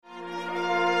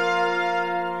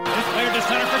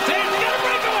center for Taves. Got a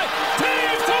breakaway.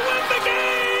 Taves to win the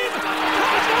game.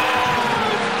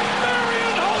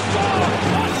 Marian Hossa,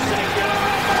 a singular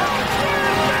effort.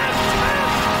 Third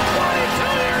best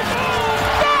 22 years old.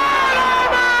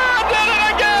 Did it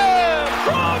again.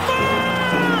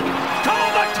 Crawford. Call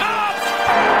the cops.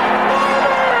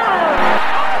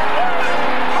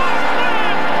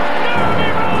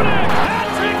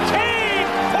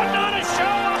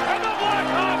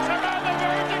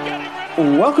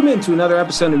 Welcome into another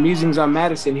episode of Musings on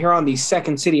Madison here on the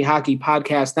Second City Hockey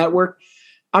Podcast Network.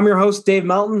 I'm your host, Dave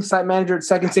Melton, site manager at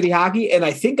Second City Hockey, and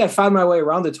I think I found my way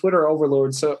around the Twitter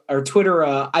overlord, or Twitter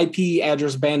IP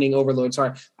address banding overload.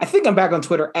 Sorry, I think I'm back on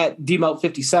Twitter at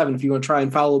dmelt57 if you want to try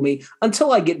and follow me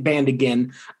until I get banned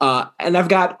again. And I've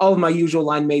got all of my usual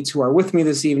line mates who are with me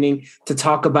this evening to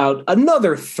talk about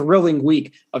another thrilling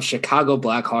week of Chicago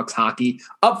Blackhawks hockey.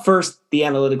 Up first, the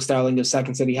analytics darling of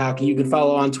Second City Hockey. You can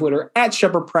follow on Twitter at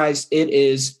Shepherd Price. It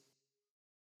is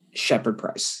Shepherd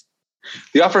Price.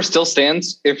 The offer still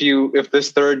stands. If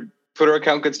this third Twitter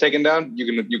account gets taken down, you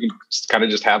can kind of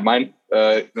just have mine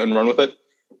and run with it.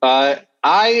 I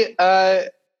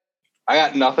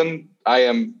got nothing.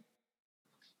 It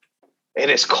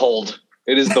is cold.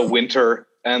 It is the winter,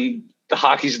 and the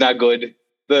hockey's not good.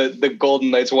 The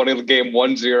Golden Knights won the game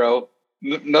 1-0.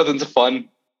 Nothing's fun.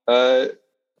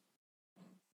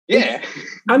 Yeah.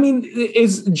 I mean,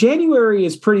 January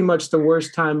is pretty much the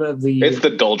worst time of the year. It's the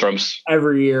doldrums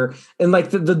every year. And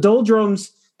like the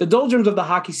doldrums of the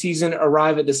hockey season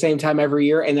arrive at the same time every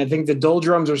year. And I think the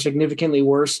doldrums are significantly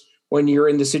worse when you're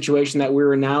in the situation that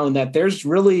we're in now, and that there's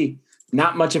really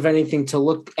not much of anything to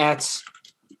look at.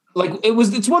 Like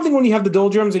it's one thing when you have the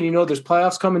doldrums and you know there's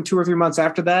playoffs coming 2 or 3 months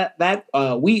after that.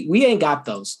 We ain't got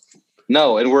those.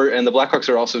 No, and the Blackhawks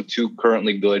are also too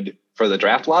currently good for the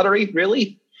draft lottery,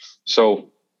 really. So,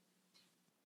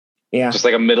 yeah, just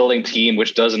like a middling team,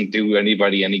 which doesn't do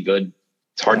anybody any good.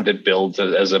 It's hard to build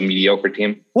as a mediocre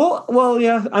team. Well,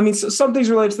 yeah. I mean, some things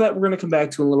related to that we're going to come back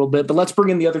to in a little bit, but let's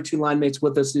bring in the other two line mates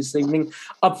with us this evening.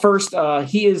 Up first,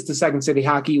 he is the Second City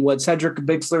Hockey, what Cedric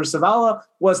Bixler Savala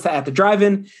was to at the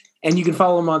drive-in, and you can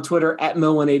follow him on Twitter at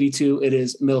Mill182. It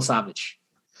is Mill Savage.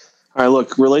 All right,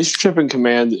 look, Relationship in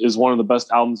Command is one of the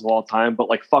best albums of all time, but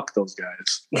like, fuck those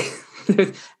guys.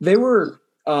 They were.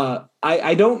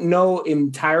 I don't know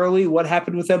entirely what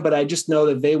happened with them, but I just know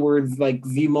that they were like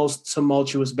the most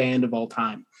tumultuous band of all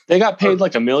time. They got paid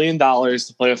like $1 million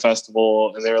to play a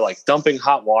festival, and they were like dumping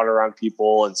hot water on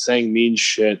people and saying mean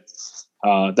shit.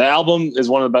 The album is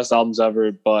one of the best albums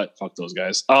ever, but fuck those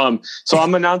guys. So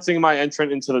I'm announcing my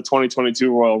entrant into the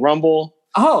 2022 Royal Rumble.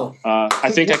 Oh, I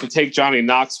think I could take Johnny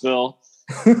Knoxville.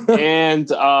 And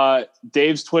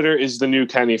Dave's Twitter is the new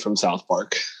Kenny from South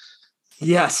Park.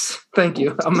 Yes, thank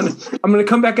you. I'm gonna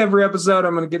come back every episode.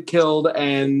 I'm gonna get killed,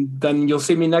 and then you'll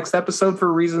see me next episode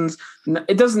for reasons.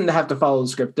 It doesn't have to follow the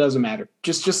script. Doesn't matter.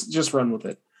 Just run with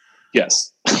it.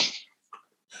 Yes.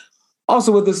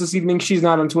 Also with us this evening, she's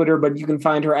not on Twitter, but you can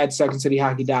find her at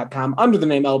secondcityhockey.com under the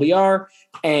name LBR,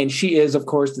 and she is, of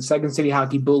course, the Second City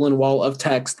Hockey Bulletin Wall of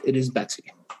Text. It is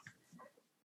Betsy.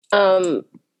 I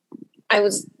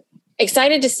was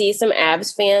excited to see some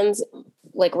Avs fans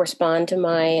like respond to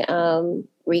my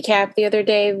recap the other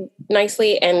day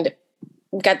nicely, and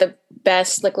got the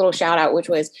best like little shout out, which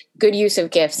was good use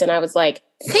of GIFs. And I was like,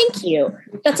 thank you.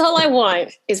 That's all I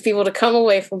want is people to come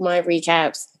away from my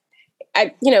recaps.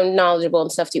 Knowledgeable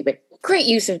and stuff too, but great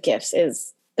use of GIFs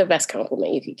is the best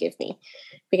compliment you could give me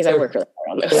because I work really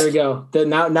hard on those. There we go.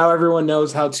 Now everyone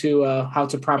knows how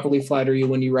to properly flatter you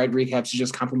when you write recaps. You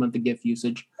just compliment the GIF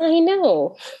usage. I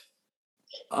know.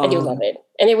 I do love it.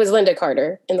 And it was Linda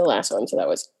Carter in the last one, so that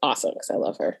was awesome because I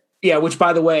love her. Yeah, which,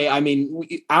 by the way, I mean,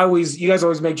 you guys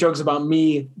always make jokes about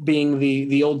me being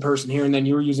the old person here, and then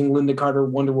you were using Linda Carter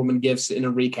Wonder Woman GIFs in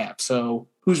a recap. So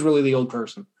who's really the old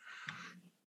person?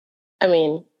 I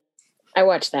mean, I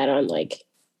watched that on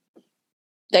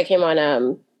that came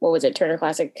on, what was it, Turner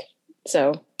Classic?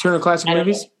 So Turner Classic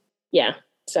Movies? Yeah.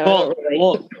 So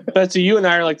well, Betsy, you and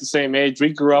I are like the same age.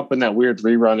 We grew up in that weird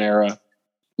rerun era.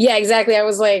 Yeah, exactly. I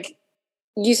was like,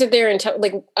 you sit there and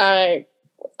I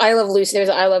Love Lucy. There's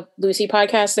an I Love Lucy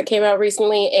podcast that came out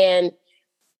recently, and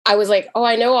I was like, oh,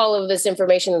 I know all of this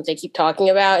information that they keep talking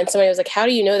about. And somebody was like, how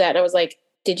do you know that? And I was like,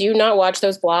 did you not watch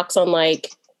those blocks on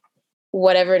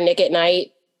whatever Nick at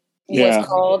Night was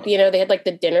called? They had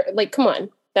the dinner. Come on.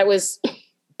 That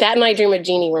and I Dream of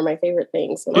Jeannie were my favorite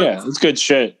things. Yeah, it's good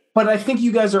shit. But I think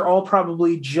you guys are all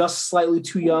probably just slightly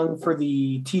too young for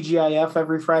the TGIF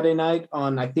every Friday night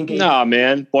on, I think. Nah,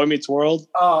 man. Boy Meets World.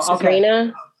 Oh, okay.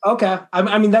 Sabrina. Okay.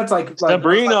 I mean, that's like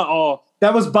Sabrina.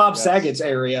 That was Bob Yes. Saget's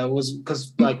area, was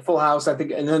because like Full House, I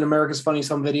think, and then America's Funny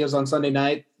Some Videos on Sunday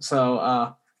night. So,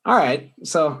 all right.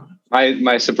 So,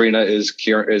 My Sabrina is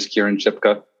Kieran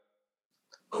Chipka.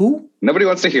 who? Nobody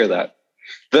wants to hear that.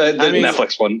 The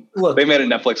Netflix one. Look, They made a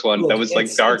Netflix one that was like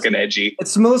it's- dark and edgy.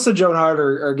 it's Melissa Joan Hart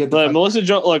or get the But fuck- Melissa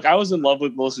Joan, look, I was in love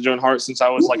with Melissa Joan Hart since I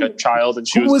was like a child, and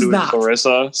she Who was was doing not?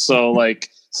 Clarissa. So, like,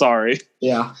 sorry,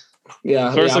 yeah.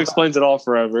 Clarissa explains it all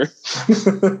forever.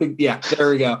 Yeah, there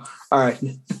we go. All right.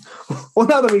 Well,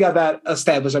 now that we got that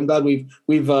established, I'm glad we've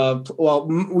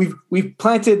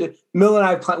planted. Mill and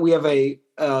I we have a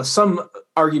some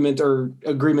argument or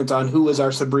agreement on who is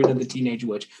our Sabrina the Teenage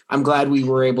Witch. I'm glad we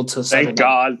were able to. settle Thank that.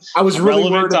 God. I was really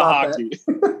Relevant worried to about hockey.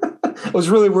 that. I was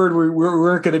really worried we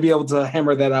weren't going to be able to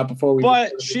hammer that out before we.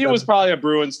 But she was probably a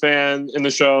Bruins fan in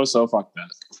the show, so fuck that.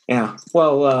 Yeah.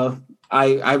 Well,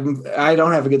 I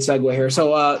don't have a good segue here.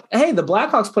 So, hey, the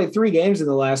Blackhawks played 3 games in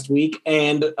the last week,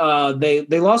 and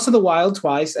they lost to the Wild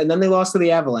twice, and then they lost to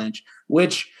the Avalanche.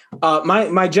 Which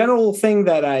my general thing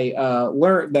that I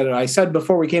learned, that I said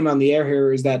before we came on the air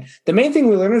here, is that the main thing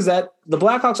we learned is that the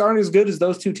Blackhawks aren't as good as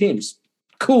those 2 teams.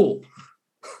 Cool.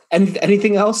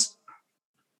 Anything else?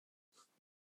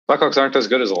 Blackhawks aren't as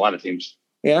good as a lot of teams.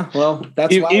 Yeah. Well,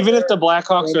 that's why Even if the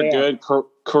Blackhawks where are they are. good,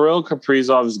 Kirill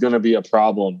Kaprizov is going to be a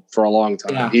problem for a long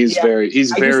time. Yeah. He's Yeah.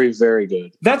 very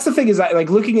good. That's the thing is like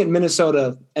looking at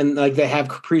Minnesota and like they have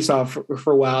Kaprizov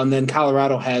for a while, and then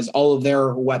Colorado has all of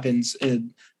their weapons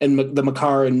and the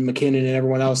Makar and McKinnon and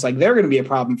everyone else. Like they're going to be a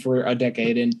problem for a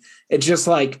decade, and it's just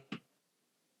like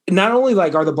not only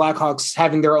like are the Blackhawks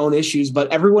having their own issues,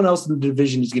 but everyone else in the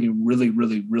division is getting really,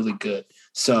 really, really good.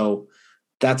 So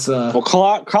that's Well,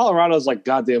 Colorado's like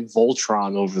goddamn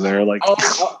Voltron over there. Like,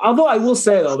 although I will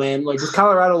say though, man, like with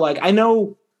Colorado, like I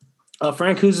know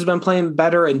Frank Hughes has been playing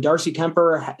better, and Darcy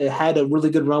Kemper had a really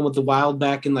good run with the Wild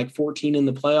back in like 14 in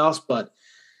the playoffs, but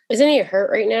Isn't he hurt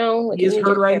right now? Like, he is isn't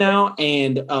hurt right hurt? now,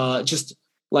 and just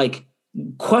like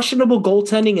questionable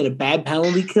goaltending and a bad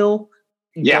penalty kill.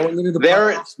 Yeah, going into the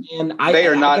they're- playoffs, man. they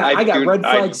are not- I got I do- red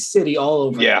I- flag city all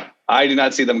over. Yeah, I do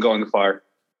not see them going far.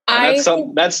 I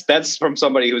That's from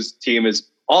somebody whose team has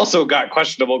also got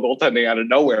questionable goaltending out of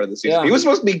nowhere this season. Yeah. He was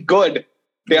supposed to be good.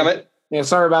 Damn it. Yeah,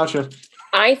 sorry about you.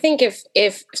 I think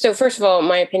if so, first of all,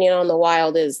 my opinion on the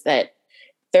Wild is that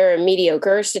they're a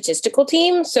mediocre statistical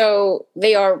team, so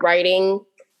they are riding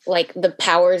like the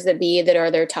powers that be that are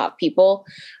their top people.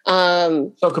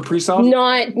 So Kaprizov,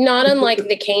 Not unlike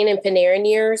the Kane and Panarin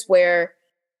years, where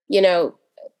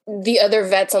the other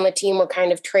vets on the team were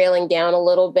kind of trailing down a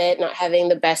little bit, not having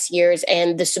the best years,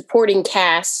 and the supporting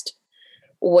cast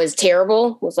was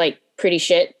terrible. Was like pretty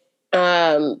shit.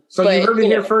 So you heard it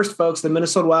here first, folks. The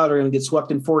Minnesota Wild are going to get swept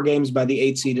in 4 games by the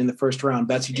 8 seed in the first round.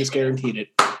 Betsy just guaranteed it.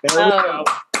 There we go.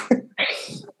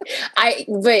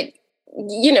 But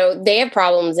they have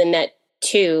problems in net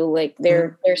too. Like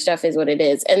their stuff is what it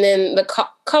is. And then the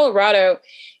Colorado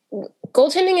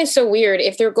goaltending is so weird.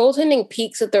 If their goaltending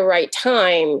peaks at the right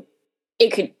time,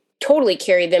 it could totally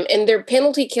carry them. And their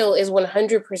penalty kill is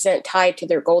 100% tied to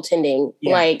their goaltending.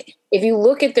 Yeah. Like if you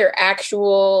look at their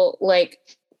actual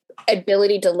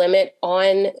ability to limit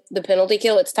on the penalty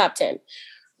kill, it's top 10.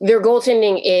 Their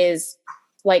goaltending is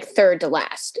like third to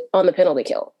last on the penalty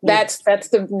kill. That's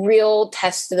the real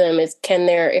test to them is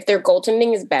if their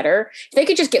goaltending is better, if they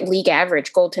could just get league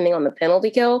average goaltending on the penalty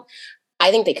kill,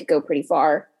 I think they could go pretty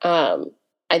far. I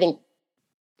think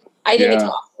it's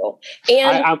possible.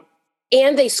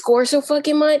 And they score so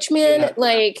fucking much, man. Yeah.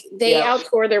 Like they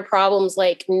outscore their problems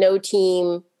like no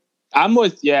team. I'm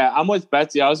with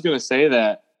Betsy. I was gonna say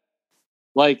that.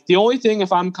 Like the only thing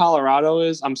if I'm Colorado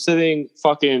is I'm sitting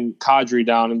fucking Kadri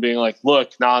down and being like,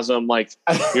 look, Nazem, like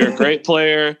you're a great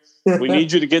player. We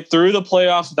need you to get through the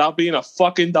playoffs without being a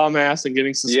fucking dumbass and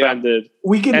getting suspended.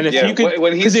 We can. And if you could,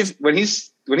 when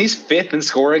he's fifth in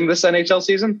scoring this NHL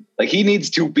season, like he needs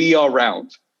to be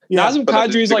around. Nazem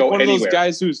Kadri is to like go one of those anywhere.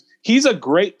 guys he's a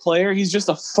great player. He's just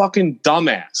a fucking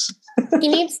dumbass. He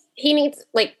needs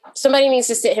like somebody needs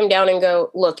to sit him down and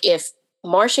go, look, if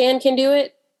Marchand can do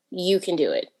it, you can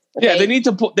do it. Okay? Yeah, they need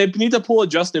to pull a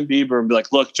Justin Bieber and be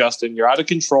like, look, Justin, you're out of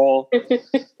control.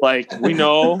 Like we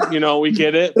know, we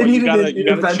get it. But you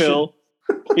gotta chill.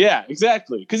 Yeah,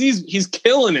 exactly. Because he's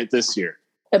killing it this year.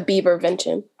 A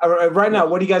Biebervention. Right now,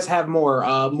 what do you guys have more?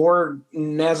 More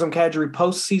Nazem Kadri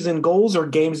postseason goals or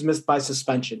games missed by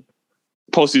suspension?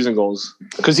 Postseason goals.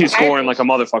 Because he's scoring like a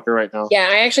motherfucker right now. Yeah,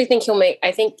 I actually think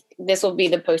I think this will be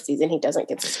the postseason he doesn't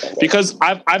get suspended. Because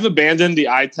I've abandoned the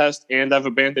eye test and I've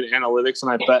abandoned analytics,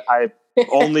 and I bet I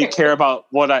only care about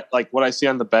what I see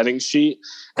on the betting sheet.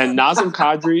 And Nazem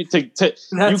Kadri,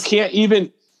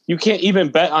 you can't even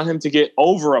bet on him to get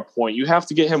over a point. You have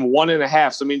to get him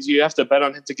 1.5. So it means you have to bet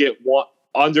on him to get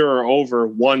under or over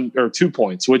 1 or 2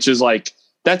 points, which is like,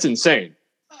 that's insane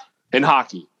in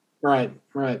hockey. Right.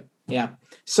 Yeah.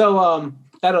 So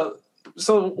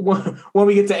when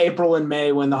we get to April and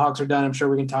May, when the Hawks are done, I'm sure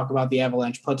we can talk about the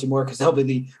Avalanche plenty more because they'll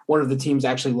be one of the teams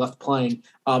actually left playing.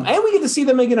 And we get to see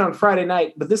them again on Friday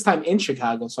night, but this time in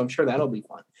Chicago. So I'm sure that'll be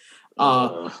fun.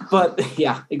 But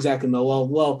yeah, exactly.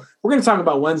 Well, we're going to talk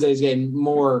about Wednesday's game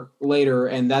more later,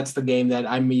 and that's the game that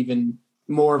I'm even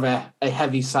more of a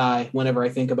heavy sigh whenever I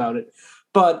think about it.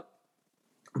 But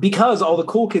because all the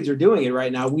cool kids are doing it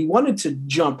right now, we wanted to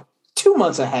jump 2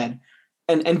 months ahead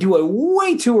and do a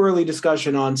way too early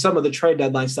discussion on some of the trade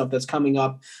deadline stuff that's coming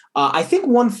up. I think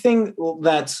one thing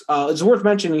that's is worth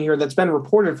mentioning here that's been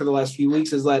reported for the last few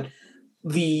weeks is that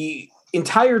the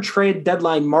entire trade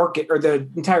deadline market, or the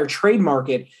entire trade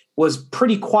market, was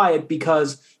pretty quiet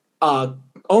because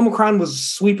Omicron was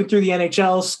sweeping through the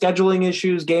NHL, scheduling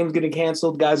issues, games getting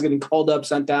canceled, guys getting called up,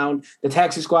 sent down, the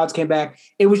taxi squads came back.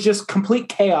 It was just complete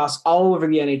chaos all over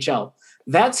the NHL.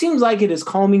 That seems like it is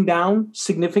calming down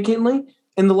significantly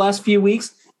in the last few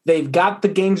weeks. They've got the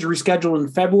games rescheduled in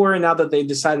February now that they've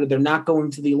decided they're not going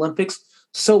to the Olympics.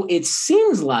 So it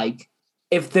seems like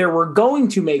if they were going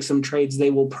to make some trades,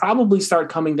 they will probably start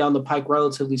coming down the pike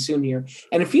relatively soon here.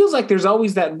 And it feels like there's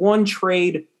always that one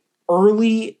trade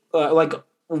early, like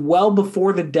well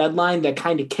before the deadline, that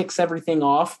kind of kicks everything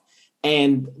off.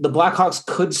 And the Blackhawks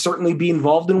could certainly be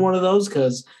involved in one of those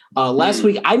because last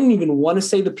week I didn't even want to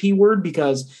say the P word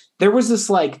because there was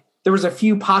a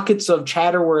few pockets of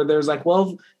chatter where there's like,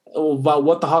 well, about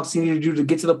what the Hawks need to do to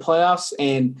get to the playoffs.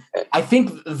 And I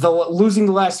think losing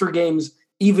the last 3 games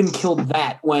even killed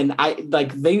that when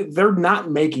they're not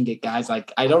making it, guys.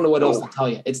 Like, I don't know what else to tell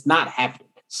you. It's not happening.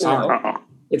 Sorry.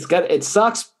 It's good. It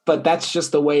sucks, but that's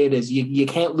just the way it is. You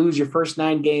can't lose your first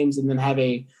 9 games and then have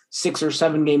a 6 or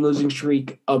 7 game losing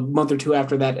streak a month or 2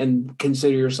 after that and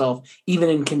consider yourself even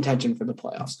in contention for the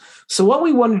playoffs. So what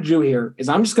we wanted to do here is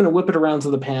I'm just going to whip it around to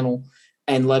the panel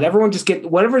and let everyone just get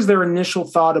whatever's their initial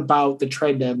thought about the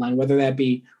trade deadline, whether that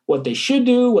be what they should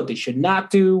do, what they should not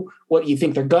do, what you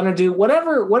think they're going to do,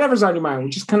 whatever's on your mind. We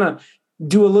just kind of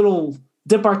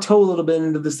dip our toe a little bit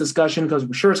into this discussion because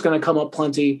we're sure it's going to come up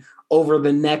plenty over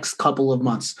the next couple of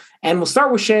months. And we'll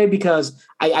start with Shay because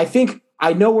I think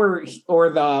I know where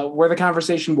the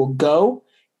conversation will go.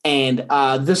 And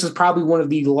this is probably one of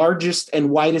the largest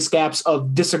and widest gaps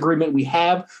of disagreement we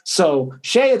have. So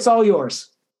Shay, it's all yours.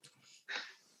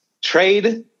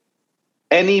 Trade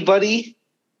anybody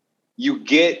you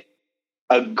get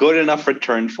a good enough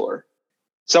return for.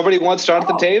 Somebody wants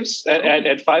Jonathan Taves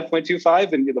at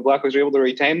 5.25 and the Blackhawks are able to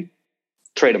retain,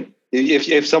 trade him.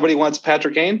 If somebody wants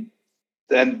Patrick Kane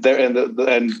and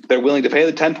they're willing to pay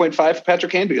the 10.5 for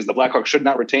Patrick Kane because the Blackhawks should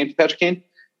not retain Patrick Kane.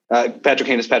 Patrick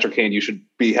Kane is Patrick Kane. You should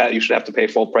have to pay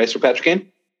full price for Patrick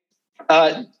Kane.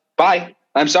 Bye.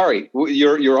 I'm sorry.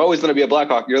 You're always going to be a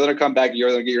Blackhawk. You're going to come back. You're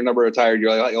going to get your number retired.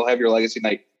 You'll have your legacy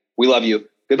night. We love you.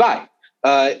 Goodbye.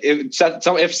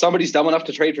 If somebody's dumb enough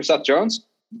to trade for Seth Jones,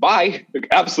 bye.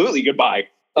 Absolutely goodbye.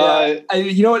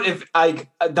 You know what?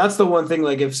 That's the one thing.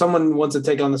 Like, if someone wants to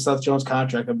take on the Seth Jones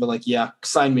contract, I'd be like, yeah,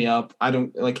 sign me up. I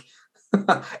don't like.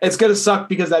 It's gonna suck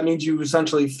because that means you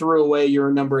essentially threw away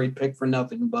your number 8 pick for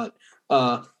nothing. But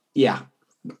yeah,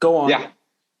 go on. Yeah,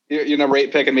 your number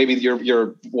 8 pick, and maybe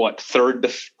your third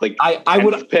like I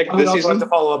would pick I would this also season. have to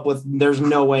follow up with. There's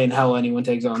no way in hell anyone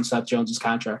takes on Seth Jones's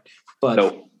contract. But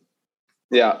no.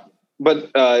 Yeah, but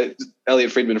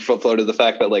Elliot Friedman floated the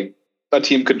fact that like a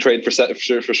team could trade for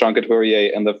Sean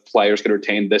Couturier and the Flyers could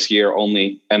retain this year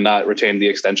only and not retain the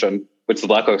extension, which the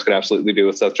Blackhawks could absolutely do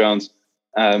with Seth Jones.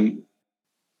 So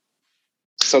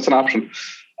it's an option.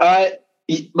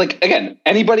 Like, again,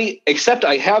 anybody except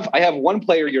I have one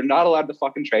player you're not allowed to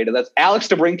fucking trade, and that's Alex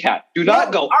DeBrincat. Do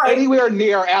not go anywhere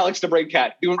near Alex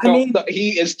DeBrincat.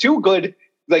 He is too good.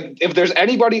 Like, if there's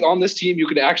anybody on this team you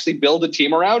could actually build a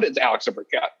team around, it's Alex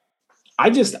DeBrincat.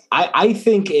 I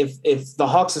think if the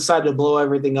Hawks decide to blow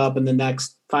everything up in the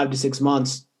next 5 to 6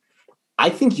 months, I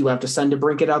think you have to send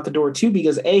DeBrincat out the door too,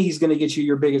 because A, he's going to get you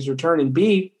your biggest return, and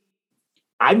B,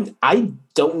 I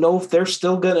don't know if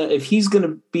he's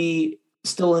gonna be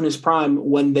still in his prime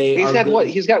when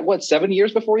he's got 7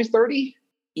 years before he's 30.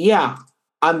 Yeah,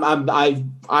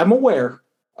 I'm aware.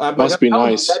 Must be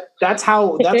nice. That's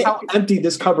how empty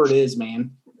this cupboard is, man.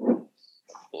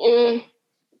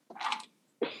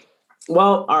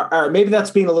 Well, all right, maybe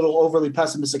that's being a little overly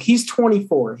pessimistic. He's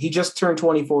 24. He just turned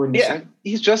 24.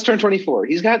 He's just turned 24.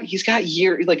 He's got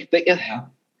years like.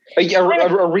 A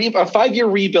 5-year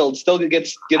rebuild still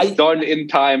gets done in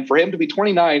time for him to be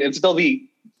 29 and still be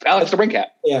Alex DeBrincat.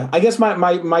 Yeah, I guess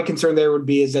my concern there would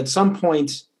be is at some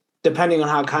point, depending on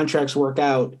how contracts work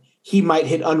out, he might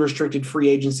hit unrestricted free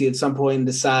agency at some point and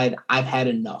decide I've had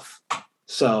enough.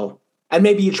 So, and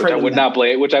maybe you trade. Which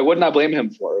I would not blame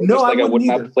him for. No, Just like I would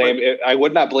either, not blame. I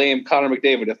would not blame Connor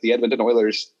McDavid if the Edmonton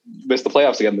Oilers miss the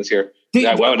playoffs again this year.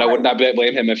 I would not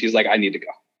blame him if he's like, I need to go.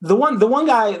 The one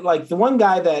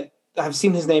guy that I've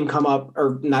seen his name come up,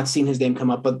 or not seen his name come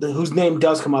up, but whose name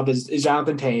does come up is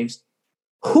Jonathan Toews.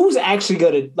 Who's actually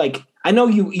going to, like, I know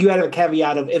you had a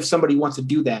caveat of if somebody wants to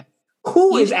do that.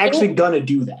 Who is actually going to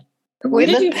do that? When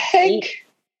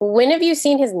have you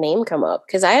seen his name come up?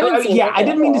 Because I haven't seen. Yeah, I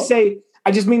didn't mean to say.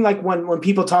 I just mean like when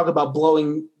people talk about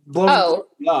blowing up.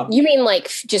 You mean like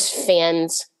just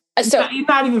fans? So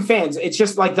not even fans. It's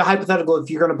just like the hypothetical. If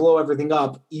you're going to blow everything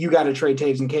up, you got to trade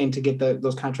Toews and Kane to get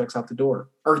those contracts out the door,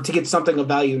 or to get something of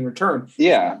value in return.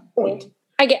 Yeah,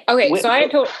 I get. Okay, so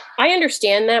I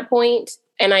understand that point,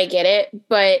 and I get it,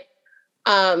 but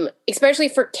especially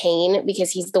for Kane, because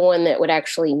he's the one that would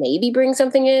actually maybe bring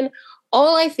something in.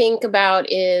 All I think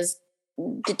about is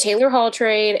the Taylor Hall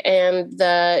trade and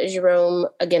the Jerome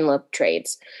Iginla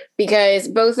trades, because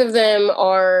both of them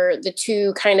are the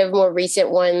two kind of more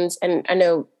recent ones. And I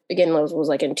know Iginla was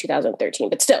like in 2013,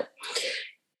 but still.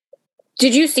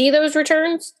 Did you see those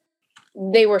returns?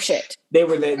 They were shit. They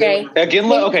were there. Okay.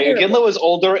 Iginla was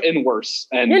older and worse.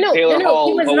 And Taylor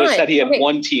Hall always said he had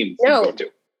one team to go to.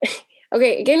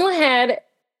 Okay, Iginla had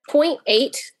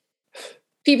 0.8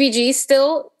 PPG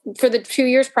still for the 2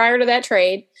 years prior to that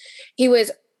trade. He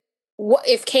was,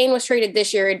 if Kane was traded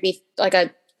this year, it'd be like a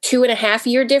 2.5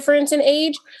 year difference in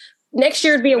age. Next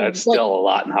year, it'd be still a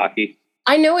lot in hockey.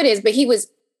 I know it is, but he was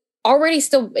already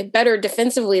still better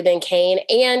defensively than Kane,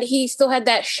 and he still had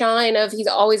that shine of he's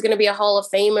always going to be a Hall of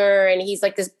Famer, and he's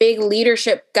like this big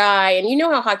leadership guy, and you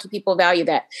know how hockey people value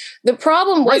that. The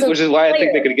problem wasn't, which is why I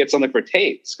think they could get something for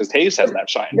Toews, because Toews has that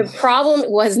shine. The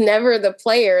problem was never the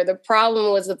player. The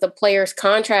problem was that the player's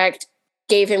contract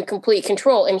gave him complete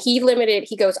control, and he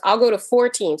goes, I'll go to 4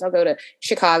 teams. I'll go to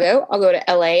Chicago, I'll go to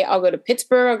LA, I'll go to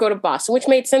Pittsburgh, I'll go to Boston, which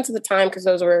made sense at the time because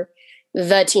those were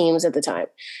the teams at the time.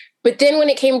 But then when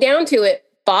it came down to it,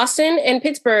 Boston and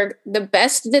Pittsburgh, the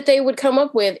best that they would come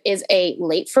up with is a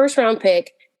late first round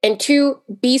pick and 2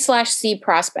 B/C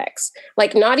prospects.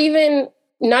 Like not even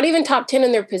top 10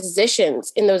 in their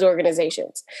positions in those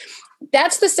organizations.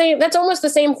 That's almost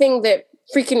the same thing that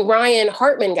freaking Ryan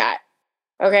Hartman got.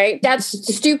 Okay. That's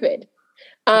stupid.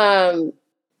 And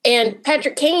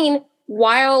Patrick Kane,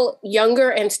 while younger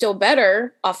and still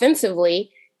better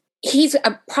offensively, he's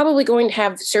probably going to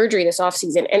have surgery this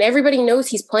offseason, and everybody knows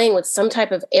he's playing with some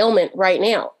type of ailment right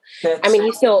now.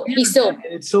 He's still.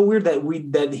 It's so weird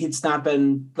that it's not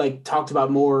been like talked about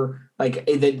more. Like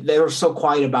they were so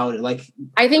quiet about it. Like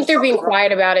I think they're being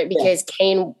quiet about it because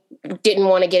Kane didn't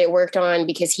want to get it worked on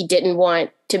because he didn't want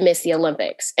to miss the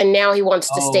Olympics, and now he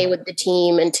wants to stay with the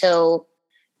team until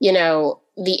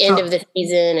the end of the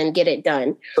season and get it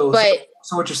done.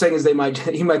 So what you're saying is he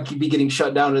might be getting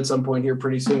shut down at some point here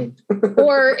pretty soon.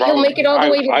 Or he'll make it all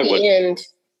the way to the end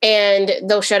and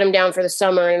they'll shut him down for the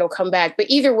summer and it'll come back. But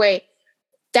either way,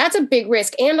 that's a big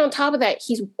risk. And on top of that,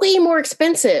 he's way more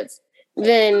expensive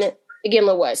than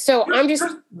Iginla was. So I'm just...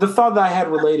 The thought that I had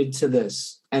related to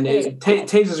this, and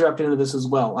Toews is wrapped into this as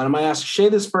well. And I'm going to ask Shay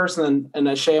this first, and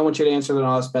Shay, I want you to answer, then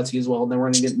I'll ask Betsy as well. And then we're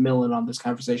going to get Millen on this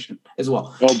conversation as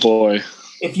well. Oh, boy.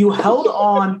 If you held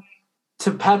on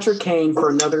to Patrick Kane for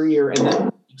another year and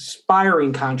then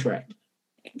expiring contract,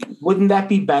 wouldn't that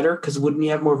be better? Because wouldn't you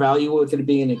have more value with it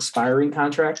being an expiring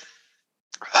contract?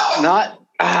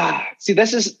 See,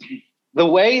 this is the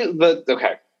way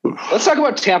okay. Let's talk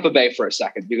about Tampa Bay for a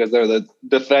second, because they're the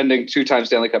defending 2-time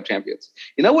Stanley Cup champions.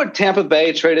 You know what Tampa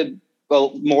Bay traded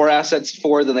more assets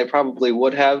for than they probably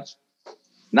would have?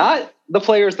 Not the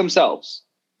players themselves,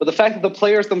 but the fact that the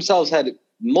players themselves had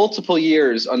multiple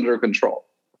years under control.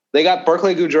 They got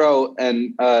Barclay Goodrow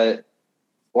and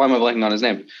why am I blanking on his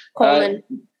name?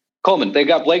 Coleman. They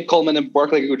got Blake Coleman and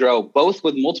Barclay Goodrow, both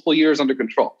with multiple years under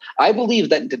control. I believe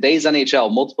that in today's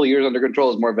NHL, multiple years under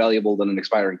control is more valuable than an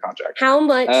expiring contract. How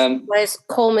much was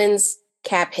Coleman's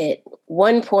cap hit?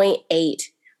 1.8.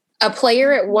 A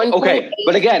player at 1.8. Okay,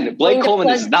 but again, Blake Coleman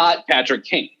is not Patrick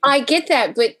Kane. I get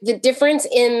that, but the difference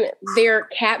in their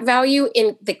cap value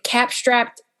in the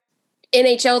cap-strapped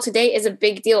NHL today is a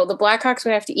big deal. The Blackhawks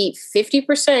would have to eat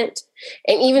 50%,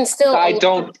 and even still, I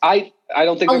don't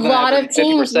think a lot of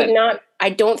teams would not. I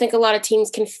don't think a lot of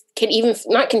teams can even,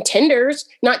 not contenders,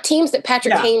 not teams that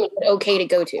Patrick Kane is okay to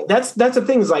go to. That's the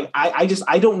thing, is like I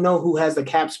don't know who has the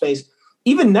cap space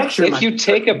even next year. If you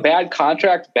take a bad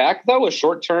contract back, though, a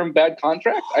short-term bad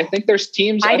contract, I think there's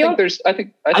teams. I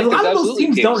think a lot of those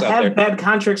teams don't have bad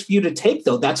contracts for you to take,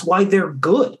 though. That's why they're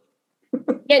good.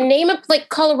 Yeah, like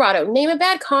Colorado. Name a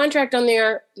bad contract on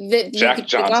there that Jack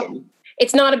Johnson.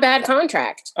 It's not a bad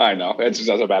contract. I know it's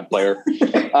just a bad player.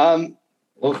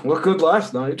 Look good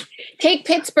last night. Take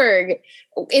Pittsburgh.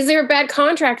 Is there a bad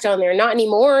contract on there? Not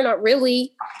anymore. Not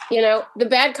really. The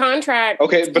bad contract.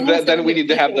 Okay, but then we need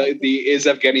to have the is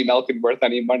Evgeny Malkin worth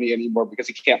any money anymore because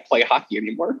he can't play hockey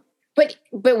anymore? But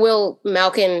will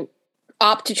Malkin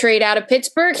opt to trade out of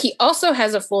Pittsburgh? He also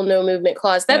has a full no movement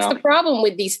clause. That's the problem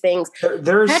with these things.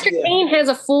 Patrick Kane has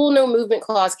a full no movement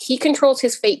clause. He controls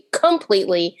his fate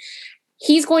completely.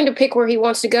 He's going to pick where he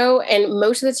wants to go, and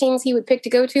most of the teams he would pick to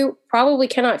go to probably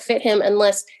cannot fit him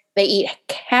unless they eat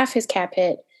half his cap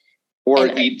hit. Or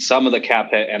eat some of the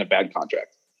cap hit and a bad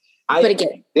contract. But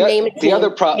again, name a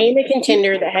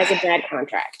contender that has a bad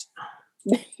contract.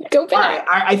 Go back.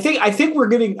 I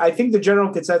think the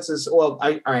general consensus. Well,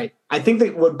 all right. I think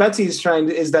that what Betsy is trying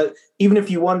to is that even if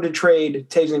you wanted to trade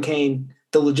Taves and Kane,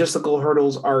 the logistical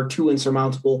hurdles are too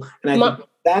insurmountable, and I think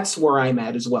that's where I'm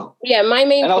at as well. Yeah, my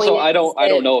main. And also, I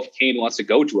don't know if Kane wants to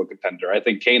go to a contender. I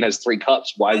think Kane has 3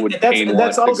 cups. Why would Kane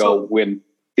want to go win?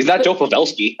 He's not Joe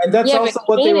Pavelski. And that's also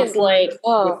what Kane is like.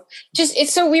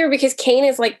 It's so weird because Kane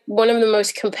is like one of the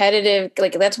most competitive.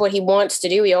 Like that's what he wants to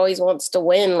do. He always wants to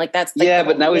win. Like that's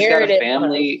but now he's got a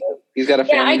family. He's got a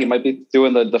family. He might be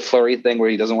doing the Fleury thing where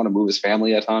he doesn't want to move his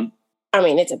family a ton. I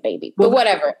mean, it's a baby, but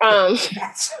whatever.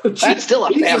 That's still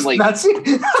a family. That's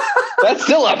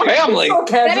still a family. You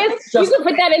can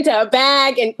put that into a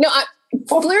bag and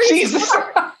Fleury's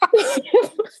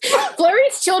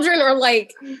children are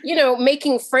like,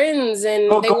 making friends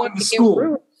and they want to get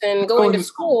roots and going to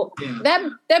school.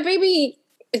 Yeah. That baby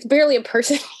is barely a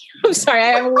person. I'm sorry, I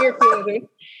have a weird feeling.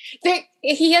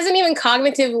 He hasn't even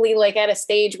cognitively like at a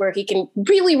stage where he can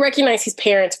really recognize his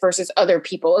parents versus other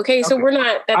people. Okay. So we're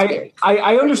not. That's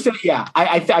I understand. Yeah,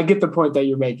 I get the point that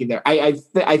you're making there. I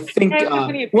think.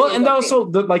 And also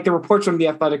the reports from the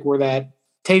Athletic were that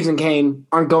Taves and Kane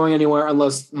aren't going anywhere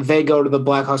unless they go to the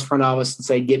Blackhawks front office and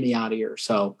say, "Get me out of here."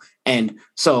 So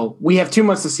we have 2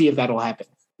 months to see if that'll happen.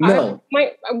 No.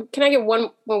 Can I get one?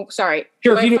 Well, sorry.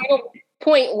 Sure. My final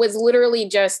point was literally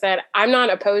just that I'm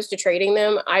not opposed to trading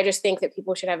them. I just think that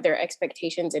people should have their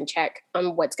expectations in check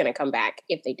on what's going to come back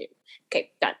if they do. Okay,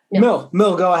 done.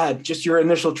 Mill, go ahead. Just your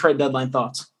initial trade deadline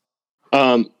thoughts.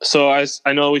 So I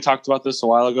know we talked about this a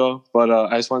while ago, but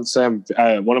I just want to say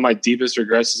one of my deepest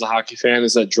regrets as a hockey fan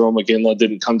is that Jarome Iginla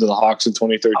didn't come to the Hawks in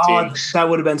 2013. Oh, that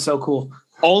would have been so cool.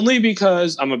 Only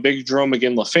because I'm a big Jarome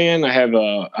Iginla fan. I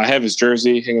have his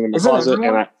jersey hanging in my closet,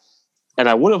 and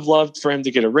I would have loved for him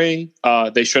to get a ring.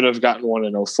 They should have gotten one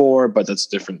in 2004, but that's a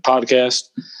different podcast.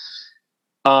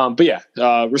 But yeah,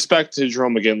 respect to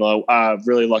Jarome Iginla.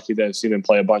 Really lucky to have seen him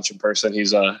play a bunch in person. He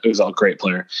was a great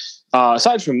player.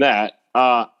 Aside from that,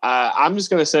 I'm just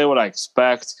going to say what I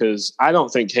expect because I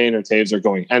don't think Kane or Taves are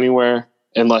going anywhere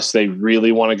unless they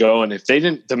really want to go. And if they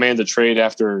didn't demand a trade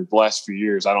after the last few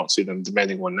years, I don't see them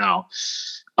demanding one now.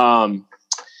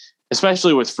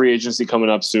 Especially with free agency coming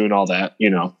up soon, all that,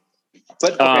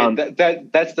 But okay,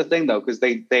 that's the thing though, because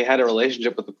they had a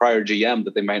relationship with the prior GM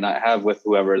that they might not have with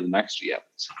whoever the next GM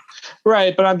is.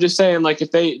 Right, but I'm just saying, like,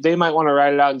 if they might want to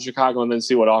ride it out in Chicago and then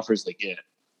see what offers they get.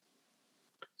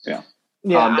 Yeah.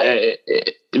 They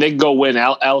can go win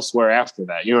elsewhere after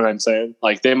that. You know what I'm saying?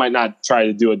 Like, they might not try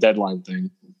to do a deadline thing.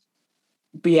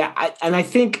 But yeah, I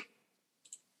think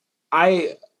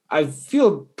I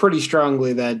feel pretty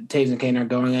strongly that Taves and Kane aren't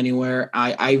going anywhere.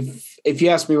 If you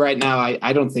ask me right now,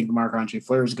 I don't think Marc-Andre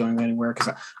Fleury is going anywhere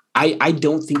because I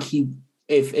don't think he.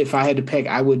 If I had to pick,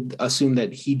 I would assume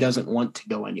that he doesn't want to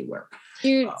go anywhere.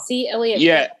 You see, Elliot.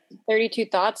 Yeah. 32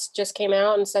 Thoughts just came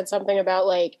out and said something about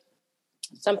like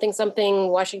something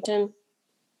Washington.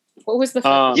 What was the?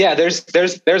 Yeah,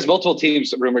 there's multiple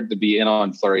teams rumored to be in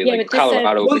on Fleury. Yeah, like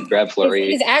Colorado would grab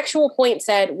Fleury. His actual point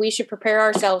said we should prepare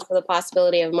ourselves for the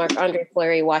possibility of Marc-Andre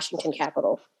Fleury, Washington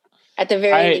Capital. At the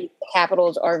very least, the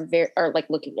Capitals are like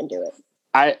looking into it.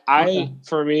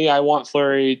 For me, I want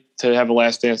Fleury to have a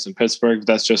last dance in Pittsburgh.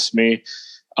 That's just me.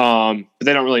 But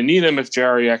they don't really need him if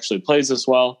Jerry actually plays this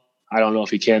well. I don't know if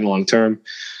he can long term.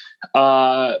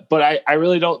 But I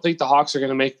really don't think the Hawks are going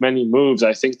to make many moves.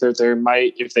 I think that there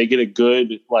might, if they get a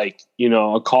good,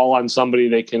 a call on somebody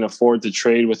they can afford to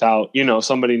trade without,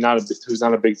 somebody who's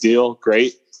not a big deal.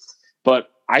 Great.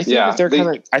 But I think that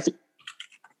they're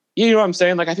you know what I'm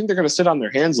saying? Like, I think they're going to sit on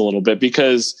their hands a little bit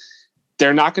because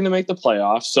they're not going to make the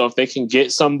playoffs. So if they can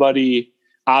get somebody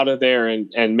out of there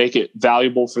and make it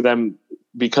valuable for them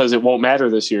because it won't matter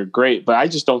this year, great. But I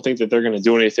just don't think that they're going to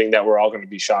do anything that we're all going to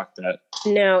be shocked at.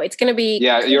 No, it's going to be.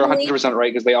 Yeah, you're 100%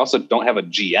 right because they also don't have a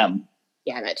GM.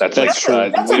 Yeah, that's true.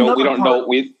 We don't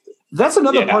know. That's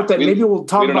another part that maybe we'll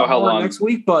talk about more next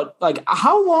week. But like,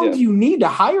 how long do you need to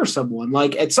hire someone?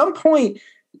 Like, at some point,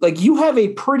 like you have a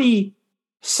pretty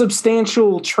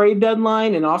substantial trade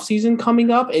deadline and offseason coming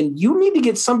up, and you need to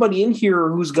get somebody in here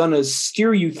who's going to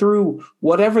steer you through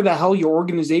whatever the hell your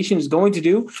organization is going to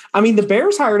do. I mean, the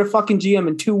Bears hired a fucking GM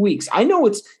in 2 weeks. I know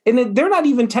and they're not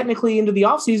even technically into the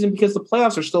offseason because the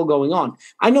playoffs are still going on.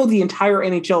 I know the entire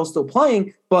NHL is still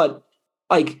playing, but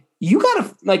like, you got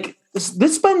to, like, this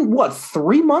has been what,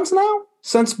 3 months now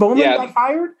since Bowman got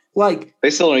hired? Like, they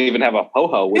still don't even have a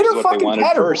ho-ho, which is what they wanted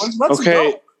first. Let's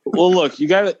go. Well, look, you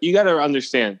got to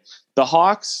understand the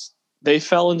Hawks. They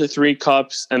fell into 3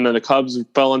 cups, and then the Cubs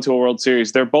fell into a World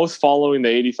Series. They're both following the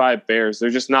 '85 Bears.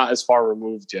 They're just not as far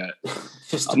removed yet.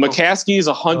 McCaskey is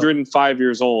 105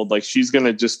 years old. Like, she's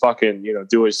gonna just fucking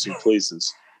do as she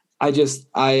pleases.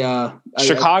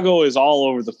 Chicago is all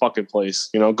over the fucking place.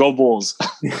 Go Bulls.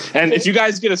 And if you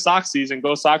guys get a Sox season,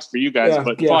 go Sox for you guys.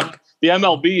 Fuck, the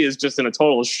MLB is just in a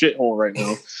total shithole right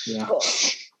now. Yeah.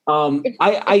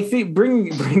 I think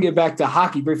bring it back to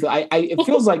hockey briefly. It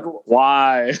feels like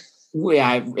why?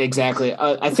 Yeah, exactly.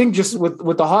 I think just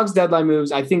with the Hawks deadline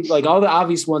moves, I think like all the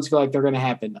obvious ones feel like they're going to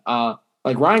happen.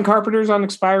 Like Ryan Carpenter's on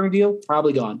expiring deal,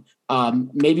 probably gone.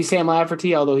 Maybe Sam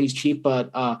Lafferty, although he's cheap,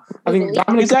 but I think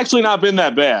he's actually not been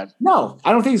that bad. No,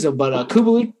 I don't think so. But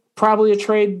Kubalik, probably a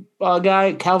trade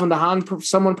guy. Calvin DeHaan,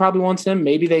 someone probably wants him.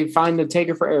 Maybe they find a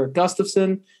taker for Eric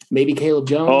Gustafson. Maybe Caleb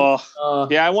Jones.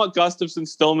 Yeah, I want Gustafson,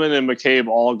 Stillman, and McCabe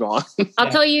all gone. I'll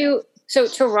tell you. So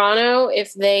Toronto,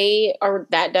 if they are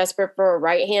that desperate for a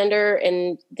right-hander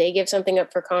and they give something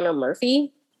up for Connor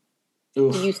Murphy,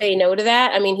 do you say no to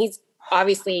that? I mean, he's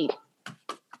obviously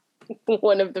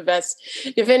one of the best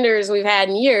defenders we've had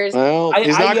in years. Well,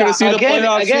 he's not going to see the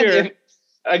playoffs here.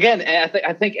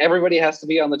 I think everybody has to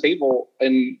be on the table,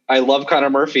 and I love Connor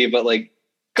Murphy, but like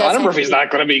Connor Murphy's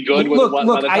not going to be good by the time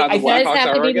the Blackhawks are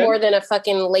have to be again. more than a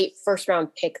fucking late first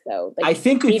round pick, though. Like, I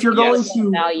think if you're going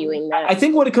to valuing that, I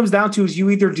think what it comes down to is you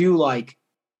either do like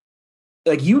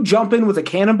you jump in with a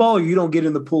cannonball or you don't get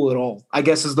in the pool at all. I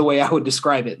guess is the way I would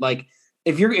describe it. Like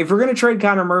if you're going to trade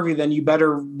Connor Murphy, then you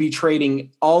better be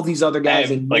trading all these other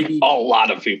guys and like a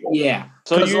lot of people. Yeah.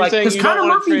 So you're saying you don't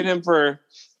want to trade him for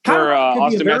Austin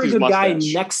Matthews' very good mustache.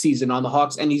 guy next season on the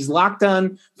Hawks, and he's locked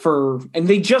on and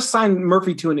they just signed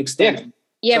Murphy to an extension.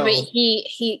 Yeah, so, but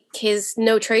his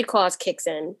no trade clause kicks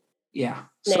in. Yeah,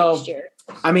 next year.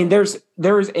 I mean, there's,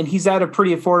 and he's at a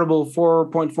pretty affordable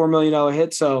 $4.4 million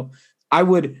hit. So I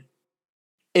would,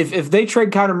 if they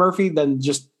trade Connor Murphy, then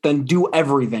do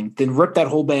everything, then rip that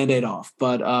whole Band-Aid off.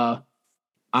 But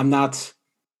I'm not.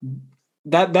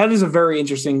 That is a very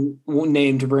interesting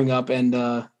name to bring up, and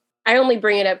I only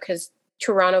bring it up because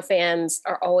Toronto fans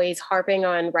are always harping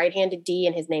on right-handed D,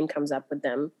 and his name comes up with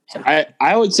them. So.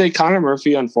 I would say Connor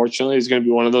Murphy, unfortunately, is going to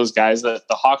be one of those guys that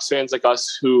the Hawks fans like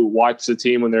us who watch the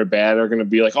team when they're bad are going to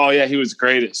be like, oh, yeah, he was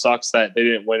great. It sucks that they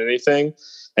didn't win anything,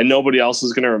 and nobody else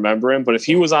is going to remember him. But if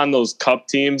he was on those Cup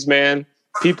teams, man,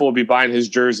 people will be buying his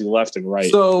jersey left and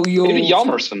right. So maybe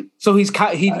Hjalmarsson. So he's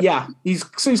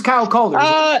Kyle Calder.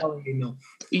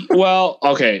 Well,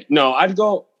 okay. No, I'd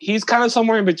go. He's kind of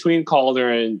somewhere in between Calder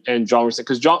and Hjalmarsson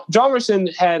because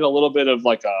Hjalmarsson had a little bit of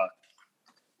like a,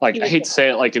 I hate to say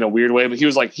it like in a weird way, but he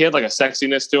had like a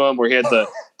sexiness to him where he had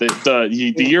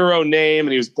the Euro name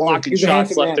and he was blocking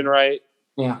shots left and right.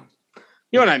 Yeah.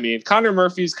 You know what I mean? Connor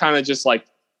Murphy's kind of just like,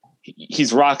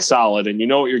 he's rock solid and you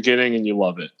know what you're getting and you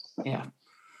love it. Yeah.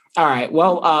 All right.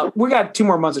 Well, we got 2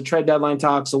 more months of trade deadline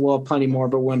talk, so we'll have plenty more,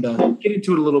 but we're going to get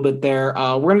into it a little bit there.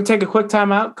 We're going to take a quick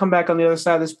time out, come back on the other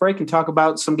side of this break, and talk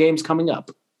about some games coming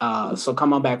up. So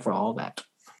come on back for all that.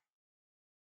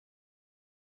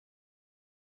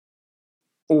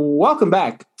 Welcome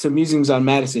back to Musings on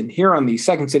Madison here on the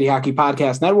Second City Hockey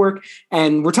Podcast Network.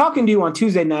 And we're talking to you on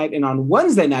Tuesday night, and on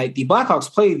Wednesday night, the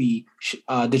Blackhawks play the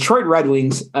Detroit Red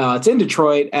Wings. It's in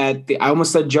Detroit I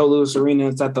almost said Joe Louis Arena.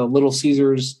 It's at the Little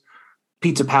Caesars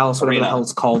Pizza Palace, whatever the hell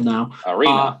it's called now.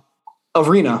 Arena.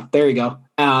 There you go.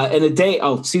 And a day.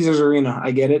 Oh, Caesars Arena. I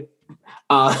get it.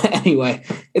 Anyway,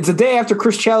 it's a day after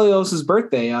Chris Chelios'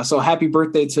 birthday. So happy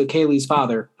birthday to Kaylee's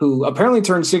father, who apparently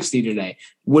turned 60 today.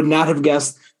 Would not have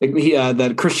guessed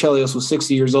that Chris Chelios was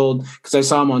 60 years old because I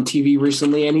saw him on TV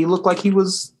recently and he looked like he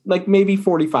was like maybe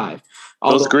 45.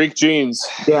 Those Greek genes.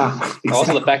 Yeah. Exactly.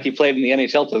 Also the fact he played in the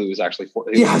NHL till he was actually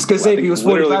 40. Yeah, I was going to say he was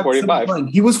 45.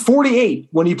 He was 48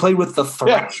 when he played with the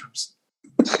Thrashers.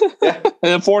 Yeah. And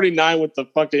then 49 with the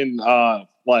fucking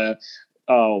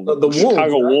the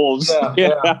Chicago Wolves. Wolves.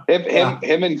 Yeah.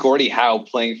 Him and Gordie Howe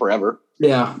playing forever.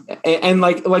 Yeah, and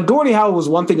like Gordie Howe was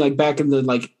one thing, like back in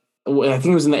the I think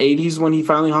it was in the 80s when he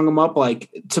finally hung him up. Like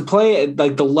to play at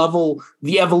like the level,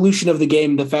 the evolution of the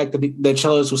game, the fact that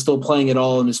Chelis was still playing at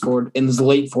all in his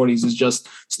late 40s is just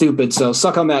stupid. So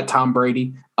suck on that, Tom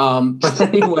Brady. But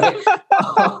anyway,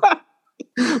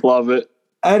 love it.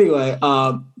 Anyway,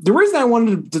 the reason I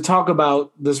wanted to talk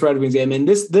about this Red Wings game, and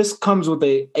this comes with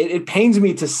it pains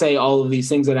me to say all of these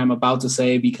things that I'm about to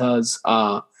say because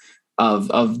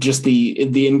of just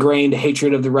the ingrained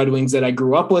hatred of the Red Wings that I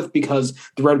grew up with, because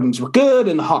the Red Wings were good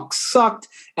and the Hawks sucked.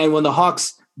 And when the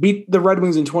Hawks beat the Red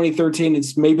Wings in 2013,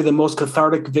 it's maybe the most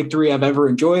cathartic victory I've ever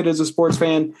enjoyed as a sports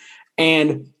fan.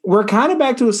 And we're kind of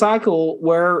back to a cycle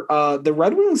where the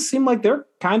Red Wings seem like they're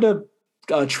kind of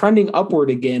trending upward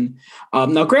again.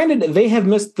 Now, granted, they have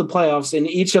missed the playoffs in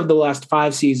each of the last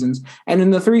 5 seasons. And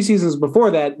in the 3 seasons before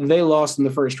that, they lost in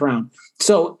the first round.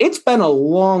 So it's been a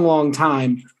long, long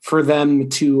time for them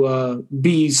to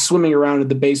be swimming around in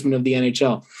the basement of the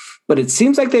NHL. But it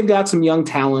seems like they've got some young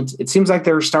talent. It seems like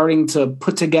they're starting to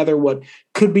put together what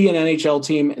could be an NHL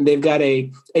team. And they've got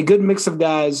a good mix of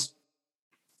guys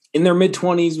in their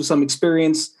mid-20s with some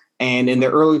experience, and in their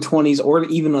early 20s, or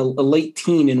even a late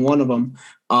teen in one of them.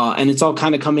 And it's all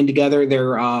kind of coming together.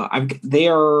 They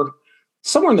are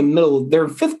somewhere in the middle. They're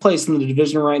 5th place in the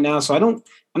division right now. So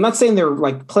I'm not saying they're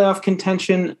like playoff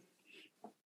contention.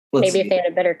 Maybe if they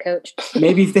had a better coach.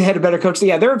 Maybe if they had a better coach.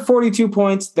 Yeah, they're at 42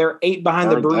 points. They're 8 behind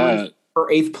the Bruins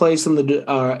for 8th place in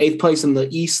the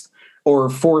East, or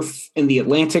 4th in the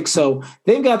Atlantic. So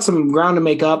they've got some ground to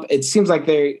make up. It seems like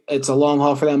it's a long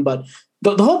haul for them, but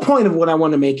the whole point of what I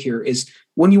want to make here is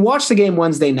when you watch the game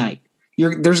Wednesday night,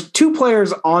 there's 2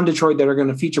 players on Detroit that are going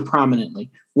to feature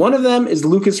prominently. One of them is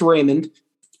Lucas Raymond.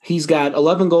 He's got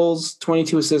 11 goals,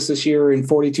 22 assists this year in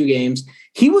 42 games.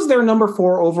 He was their number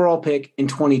 4 overall pick in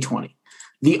 2020.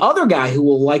 The other guy who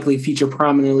will likely feature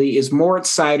prominently is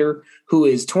Moritz Seider, who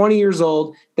is 20 years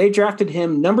old. They drafted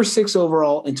him number 6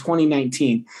 overall in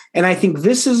 2019. And I think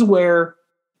this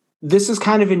is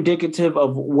kind of indicative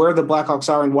of where the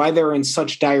Blackhawks are and why they're in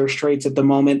such dire straits at the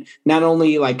moment, not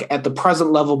only like at the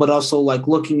present level, but also like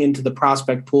looking into the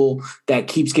prospect pool that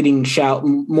keeps getting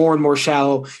more and more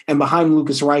shallow. And behind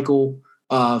Lucas Reichel,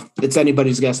 it's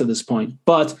anybody's guess at this point.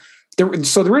 But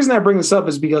so the reason I bring this up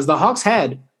is because the Hawks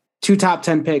had 2 top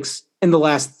 10 picks in the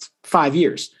last 5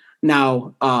 years.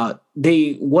 Now,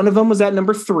 one of them was at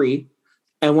number 3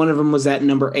 and one of them was at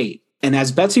number 8. And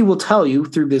as Betsy will tell you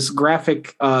through this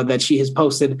graphic that she has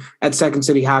posted at Second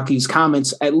City Hockey's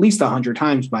comments at least 100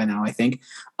 times by now, I think,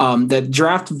 that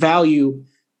draft value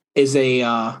is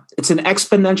it's an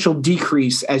exponential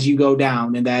decrease as you go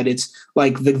down, and that it's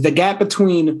like the gap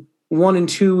between 1 and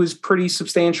 2 is pretty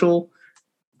substantial.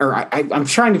 Or I'm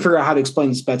trying to figure out how to explain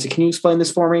this, Betsy. Can you explain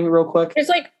this for me real quick? There's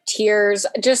like tiers.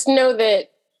 Just know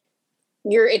that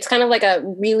it's kind of like a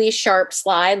really sharp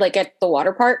slide, like at the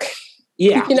water park.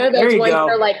 Yeah, those ones that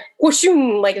are like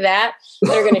whooshing like that.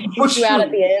 They're going to shoot you out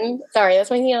at the end. Sorry, that's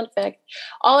my sound effect.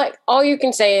 All you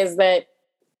can say is that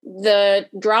the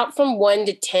drop from 1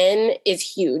 to 10 is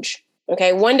huge.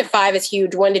 Okay, 1 to 5 is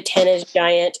huge. 1 to 10 is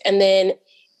giant, and then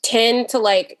 10 to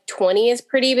like 20 is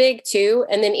pretty big too.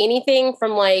 And then anything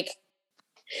from like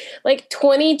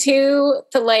 22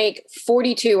 to like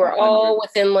 42 are all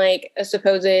within like a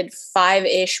supposed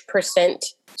 5-ish%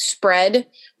 spread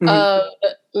of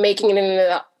making it into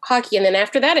the hockey. And then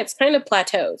after that, it's kind of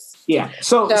plateaus. Yeah.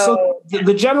 So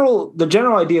the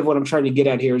general idea of what I'm trying to get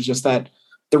at here is just that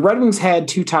the Red Wings had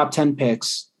 2 top 10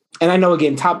 picks. And I know,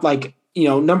 again, top,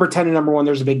 number 10 and number 1,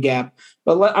 there's a big gap.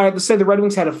 But let's say the Red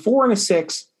Wings had a 4 and a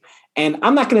 6. And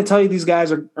I'm not going to tell you these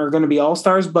guys are going to be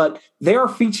all-stars, but they are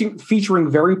featuring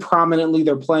very prominently.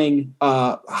 They're playing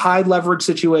high leverage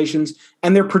situations,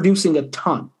 and they're producing a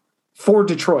ton for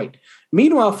Detroit.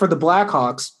 Meanwhile, for the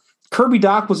Blackhawks, Kirby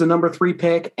Dach was a number 3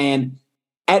 pick, and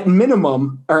at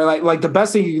minimum, or like the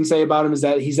best thing you can say about him is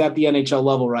that he's at the NHL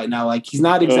level right now. Like, he's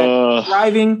not exactly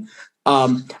thriving.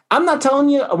 I'm not telling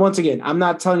you, once again,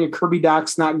 Kirby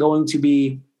Dach's not going to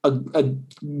be a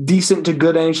decent to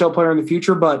good NHL player in the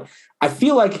future, but I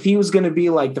feel like if he was going to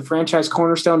be like the franchise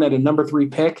cornerstone at a number 3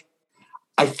 pick,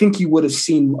 I think you would have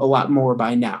seen a lot more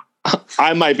by now.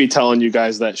 I might be telling you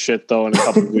guys that shit though in a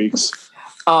couple of weeks.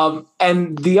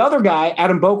 And the other guy,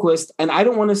 Adam Boqvist, and I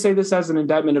don't want to say this as an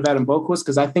indictment of Adam Boqvist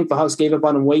because I think the Hawks gave up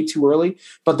on him way too early,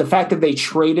 but the fact that they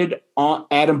traded on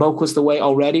Adam Boqvist away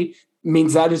already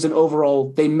means that is an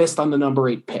overall, they missed on the number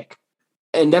 8 pick.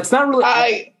 And that's not really...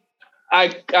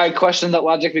 I question that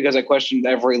logic because I questioned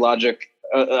every logic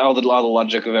all the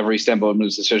logic of every Stan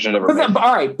Bowman's decision ever made.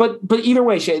 All right, but either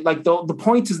way, Shay, like the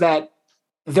point is that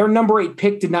their number 8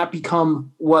 pick did not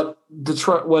become what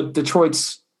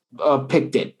Detroit's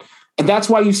pick did. And that's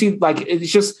why you see, like,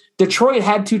 it's just Detroit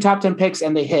had 2 top 10 picks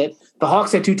and they hit. The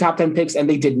Hawks had 2 top 10 picks and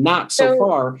they did not so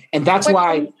far. And that's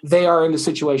why they are in the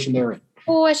situation they're in.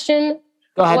 Question.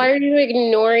 Go ahead. Why are you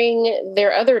ignoring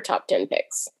their other top 10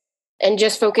 picks and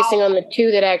just focusing on the 2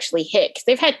 that actually hit? 'Cause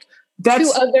they've had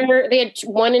 2 other, they had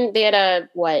one and they had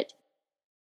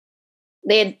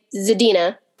They had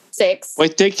Zadina, 6.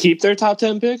 Wait, they keep their top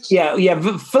 10 picks? Yeah.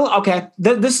 Okay.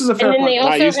 This is a fair point. They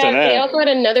also had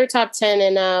another top 10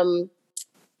 in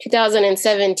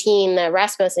 2017, that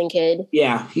Rasmussen kid.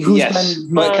 Yeah. Yes.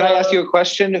 But can I ask you a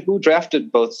question? Who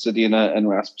drafted both Zadina and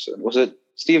Rasmussen? Was it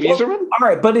Steve Yzerman? All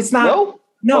right, but it's not.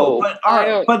 No, but all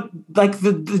right, but like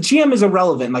the GM is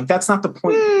irrelevant. Like that's not the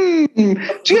point.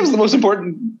 GM is the most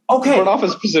important front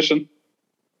office position.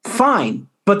 Fine,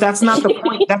 but that's not the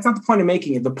point. That's not the point of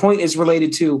making it. The point is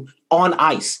related to on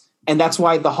ice. And that's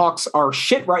why the Hawks are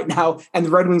shit right now, and the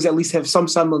Red Wings at least have some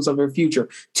semblance of their future.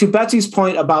 To Betsy's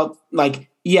point about, like,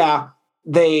 yeah,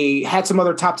 they had some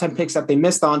other top 10 picks that they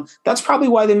missed on. That's probably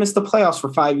why they missed the playoffs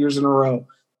for 5 years in a row.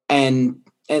 And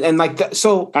like that.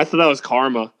 So I thought that was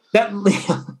karma.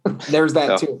 There's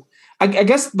that too. I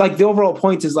guess like the overall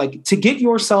point is like to get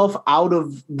yourself out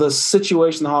of the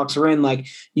situation the Hawks are in, like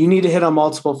you need to hit on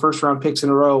multiple first round picks in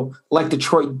a row, like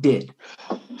Detroit did.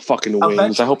 Fucking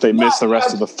wings. I hope they miss the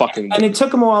rest of the fucking. And it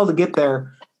took them a while to get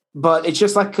there, but it's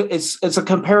just like it's a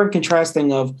compare and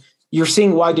contrasting of you're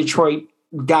seeing why Detroit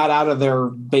got out of their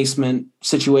basement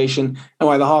situation and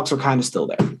why the Hawks are kind of still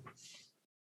there.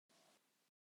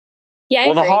 Yeah.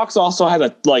 Well, the Hawks also had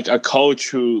a coach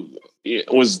who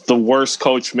was the worst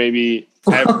coach maybe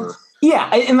ever. Yeah,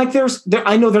 and like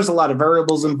I know there's a lot of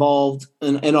variables involved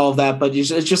and all of that, but it's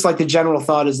just like the general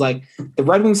thought is like the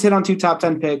Red Wings hit on 2 top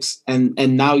 10 picks, and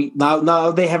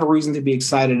now they have a reason to be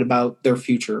excited about their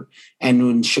future. And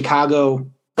in Chicago,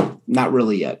 not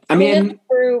really yet. I mean that's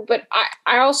true, but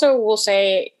I also will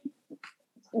say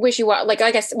wishy-washy. Like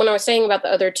I guess when I was saying about the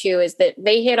other 2 is that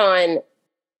they hit on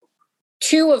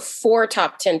 2 of 4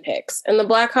 top 10 picks, and the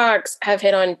Blackhawks have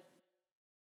hit on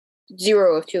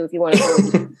 0 of 2, if you want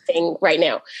to thing right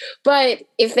now. But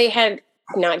if they had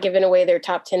not given away their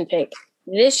top 10 pick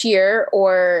this year,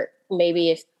 or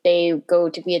maybe if they go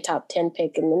to be a top 10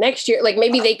 pick in the next year, like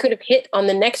maybe they could have hit on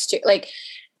the next year. Like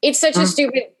it's such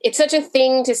it's such a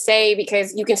thing to say,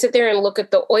 because you can sit there and look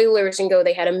at the Oilers and go,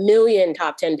 they had 1 million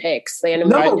top 10 picks. They had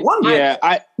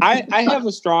I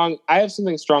have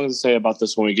something strong to say about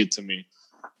this when we get to me.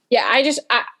 Yeah,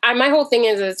 I my whole thing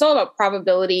is it's all about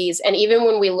probabilities. And even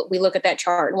when we look at that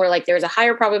chart and we're like, there's a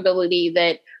higher probability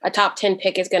that a top 10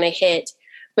 pick is going to hit.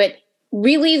 But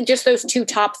really just those 2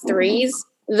 top 3s,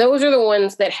 those are the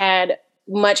ones that had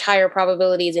much higher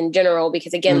probabilities in general,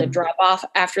 because again, the drop off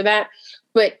after that.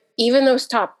 But even those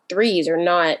top 3s are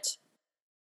not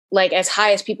like as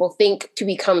high as people think to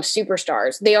become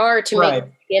superstars. They are to make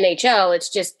the NHL. It's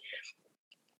just,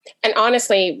 and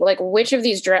honestly, like which of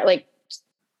these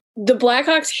the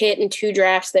Blackhawks hit in 2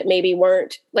 drafts that maybe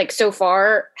weren't like so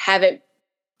far haven't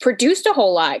produced a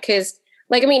whole lot. Cause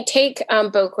like, I mean, take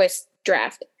Boquist's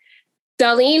draft.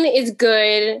 Dahlin is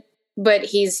good, but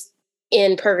he's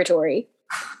in purgatory.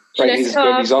 Right, he's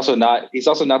good. He's also not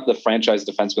the franchise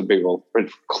defenseman people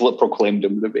proclaimed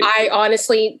him to be. I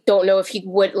honestly don't know if he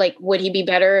would he be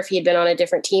better if he had been on a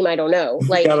different team? I don't know.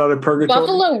 Like got out of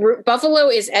purgatory. Buffalo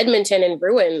is Edmonton and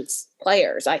Bruins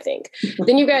players, I think.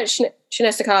 Then you got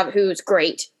Svechnikov, who's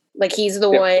great. Like he's the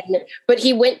one, but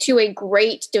he went to a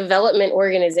great development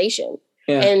organization,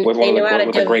 and they know how to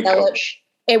develop. A great coach.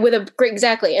 And with a great,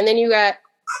 exactly. And then you got.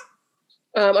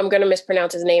 I'm going to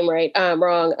mispronounce his name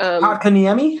wrong.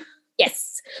 Kotkaniemi?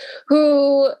 Yes.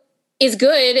 Who is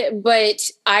good, but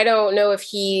I don't know if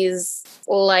he's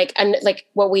like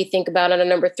what we think about on a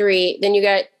number 3. Then you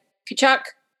got Kachuk.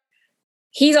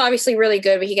 He's obviously really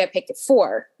good, but he got picked at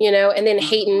 4, and then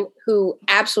Hayton, who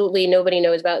absolutely nobody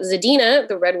knows about. Zadina,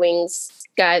 the Red Wings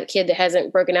kid that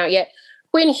hasn't broken out yet.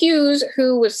 Quinn Hughes,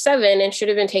 who was 7 and should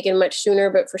have been taken much sooner,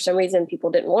 but for some reason people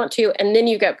didn't want to. And then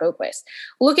you've got Boquist.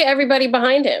 Look at everybody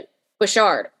behind him.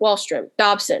 Bouchard, Wallstrom,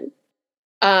 Dobson,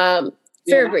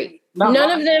 Fairbury.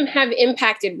 None of them have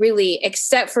impacted really,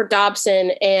 except for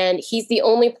Dobson. And he's the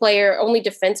only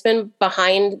defenseman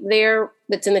behind there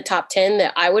that's in the top 10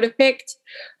 that I would have picked.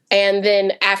 And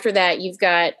then after that, you've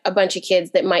got a bunch of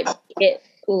kids that might hit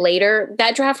later.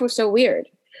 That draft was so weird.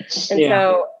 And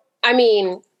so, I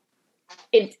mean...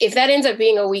 If that ends up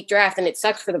being a weak draft, and it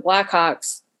sucks for the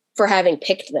Blackhawks for having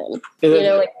picked them.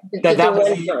 That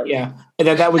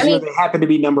was they happened to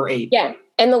be number 8. Yeah.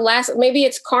 And maybe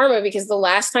it's karma because the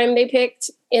last time they picked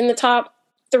in the top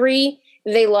 3,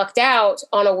 they lucked out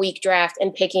on a weak draft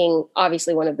and picking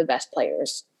obviously one of the best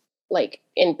players, like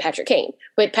in Patrick Kane.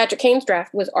 But Patrick Kane's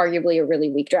draft was arguably a really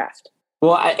weak draft.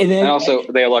 Well, and also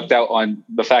they lucked out on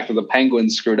the fact that the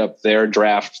Penguins screwed up their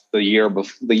draft the year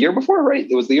before, right?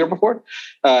 It was the year before,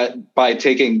 by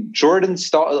taking Jordan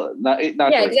Staal.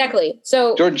 Exactly.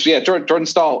 So Jordan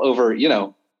Staal over,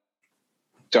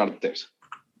 Jonathan Davis.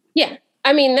 Yeah,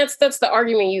 I mean that's the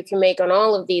argument you can make on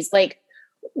all of these. Like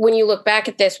when you look back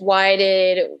at this, why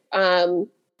did what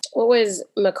was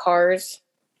Makar's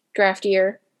draft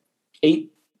year?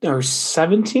 8 or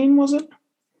 17 was it?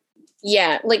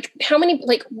 Yeah, like how many?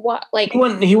 Like what? Like he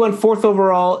went 4th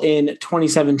overall in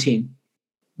 2017,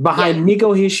 behind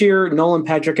Nico Hischier, Nolan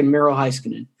Patrick, and Miro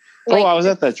Heiskanen. I was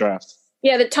at that draft.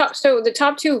 Yeah, the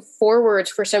top 2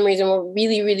 forwards for some reason were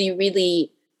really, really,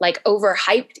 really like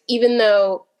overhyped. Even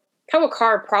though Kyle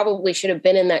Makar probably should have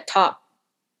been in that top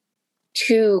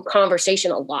 2 conversation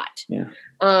a lot. Yeah.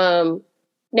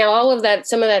 Now all of that,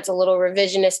 some of that's a little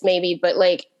revisionist maybe, but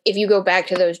like if you go back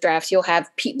to those drafts, you'll have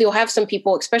some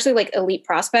people, especially like elite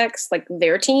prospects, like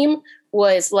their team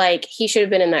was like, he should have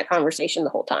been in that conversation the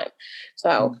whole time.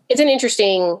 So it's an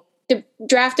interesting, the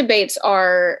draft debates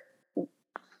are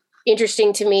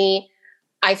interesting to me.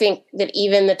 I think that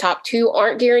even the top 2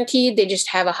 aren't guaranteed. They just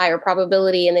have a higher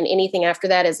probability. And then anything after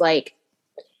that is like,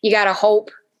 you got to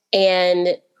hope and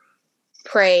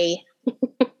pray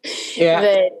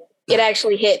that it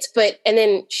actually hits. And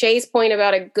then Shay's point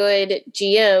about a good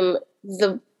GM,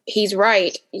 he's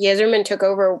right. Yzerman took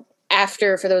over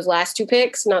for those last 2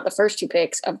 picks, not the first 2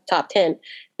 picks of top 10.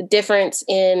 The difference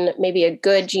in maybe a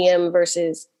good GM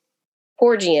versus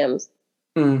poor GM.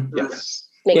 Yes.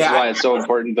 That's why it's so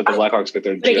important that the Blackhawks get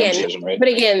their GM decision right. But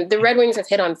again, the Red Wings have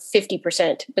hit on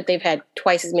 50%, but they've had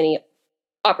twice as many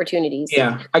opportunities.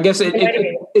 Yeah, I guess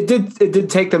it did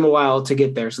take them a while to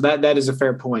get there. So that is a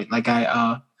fair point. Like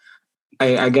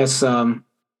I guess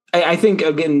I think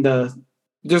again the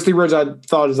original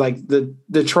thought is like the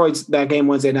Detroit's that game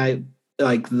Wednesday night,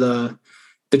 like the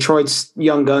Detroit's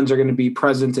young guns are going to be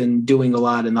present and doing a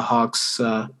lot, and the Hawks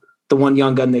the one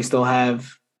young gun they still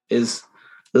have is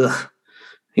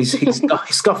he's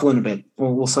scuffling a bit.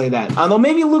 We'll say that. Although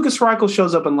maybe Lucas Reichel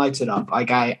shows up and lights it up.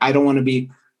 Like I don't want to be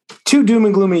too doom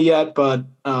and gloomy yet, but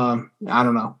I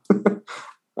don't know.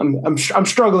 I'm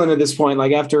struggling at this point.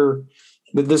 Like after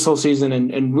this whole season,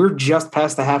 and we're just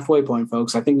past the halfway point,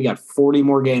 folks. I think we got 40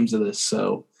 more games of this.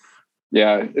 So,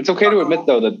 yeah, it's okay to admit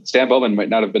though that Stan Bowman might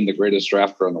not have been the greatest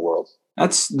drafter in the world.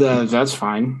 That's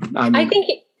fine. I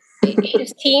think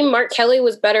his team, Mark Kelly,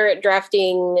 was better at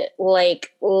drafting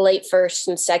like late firsts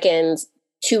and seconds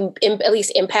to at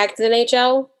least impact the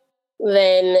NHL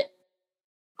than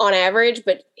on average.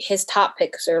 But his top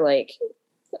picks are like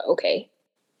okay.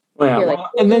 Yeah,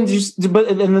 and then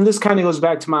this kind of goes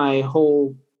back to my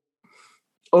whole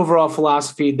overall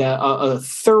philosophy that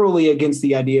thoroughly against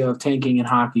the idea of tanking in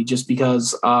hockey, just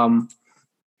because not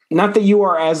that you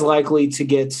are as likely to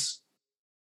get,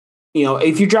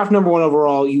 if you draft number 1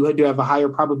 overall, you do have a higher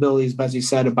probability, as Bessie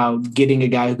said, about getting a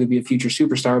guy who could be a future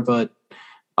superstar, but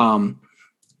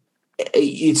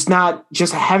it's not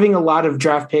just having a lot of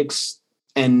draft picks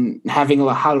and having a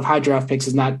lot of high draft picks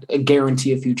is not a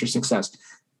guarantee of future success.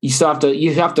 You still have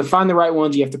to find the right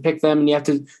ones. You have to pick them,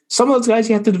 and some of those guys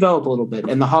you have to develop a little bit.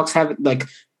 And the Hawks have like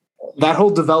that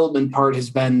whole development part has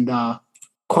been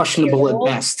questionable at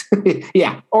best.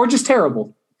 Yeah, or just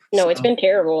terrible. No, it's been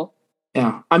terrible.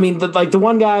 Yeah, I mean, the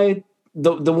one guy,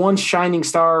 the one shining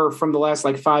star from the last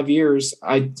 5 years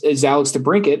is Alex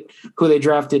DeBrincat, who they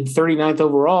drafted 39th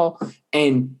overall,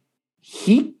 and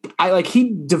he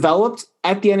developed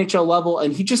at the NHL level,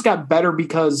 and he just got better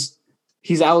because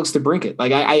he's Alex DeBrincat.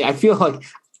 I feel like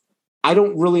I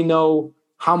don't really know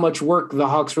how much work the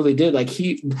Hawks really did.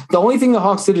 The only thing the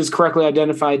Hawks did is correctly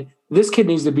identified this kid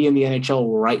needs to be in the NHL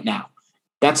right now.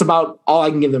 That's about all I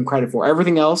can give them credit for.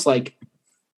 Everything else,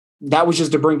 that was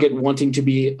just DeBrincat wanting to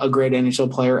be a great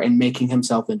NHL player and making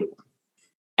himself into one.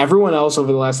 Everyone else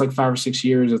over the last 5 or 6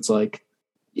 years,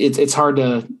 it's hard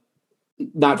to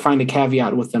not find a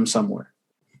caveat with them somewhere.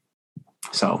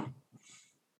 So,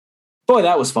 boy,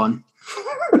 that was fun.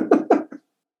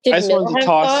 I just wanted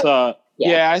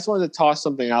to toss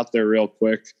something out there real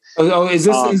quick. Oh, is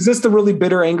this the really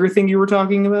bitter, angry thing you were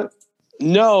talking about?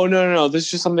 No. This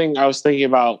is just something I was thinking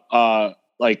about, when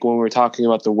we were talking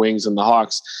about the Wings and the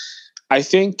Hawks. I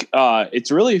think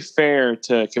it's really fair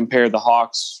to compare the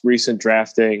Hawks' recent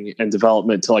drafting and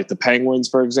development to the Penguins,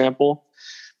 for example,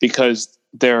 because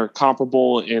they're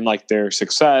comparable in like their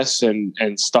success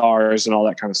and stars and all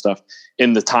that kind of stuff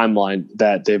in the timeline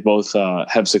that they both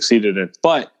have succeeded in.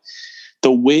 But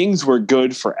the Wings were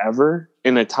good forever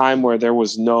in a time where there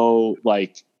was no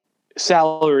like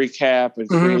salary cap and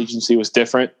free agency was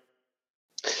different.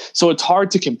 So it's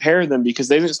hard to compare them because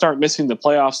they didn't start missing the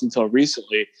playoffs until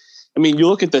recently. I mean, you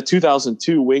look at the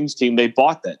 2002 Wings team, they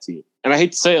bought that team. And I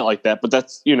hate to say it like that, but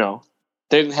that's, they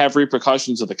didn't have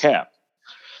repercussions of the cap.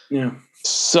 Yeah.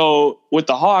 So with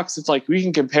the Hawks, it's like we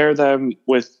can compare them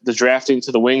with the drafting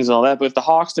to the Wings and all that. But if the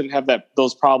Hawks didn't have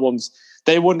those problems,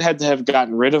 they wouldn't have to have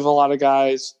gotten rid of a lot of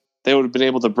guys. They would have been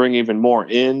able to bring even more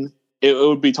in. It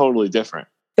would be totally different.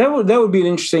 That would be an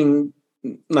interesting,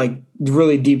 like,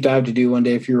 really deep dive to do one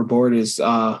day if you were bored. Is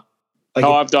like,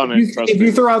 I've done it. If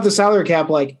you throw out the salary cap,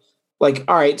 like,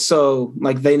 all right, so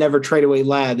like they never trade away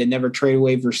Ladd, they never trade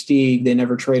away Versteeg, they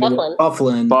never trade away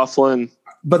Byfuglien.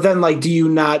 But then, like, do you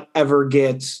not ever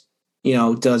get,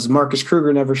 does Marcus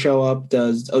Kruger never show up?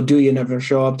 Does Oduya never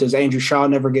show up? Does Andrew Shaw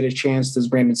never get a chance? Does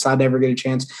Brandon Saad never get a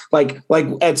chance? Like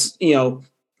it's,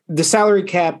 the salary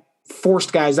cap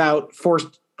forced guys out,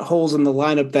 forced holes in the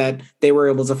lineup that they were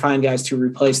able to find guys to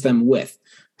replace them with.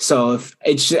 So if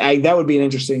that would be an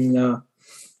interesting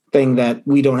thing that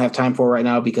we don't have time for right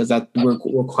now because that will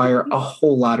require a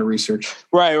whole lot of research.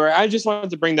 Right. I just wanted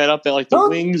to bring that up that like the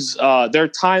Wings, their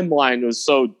timeline was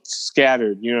so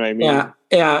scattered. You know what I mean?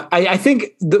 Yeah. I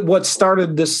think what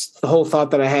started the whole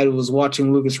thought that I had was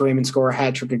watching Lucas Raymond score a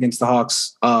hat trick against the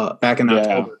Hawks back in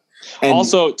October. And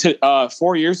also,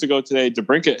 4 years ago today,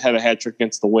 DeBrincat had a hat trick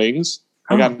against the Wings.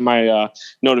 I got my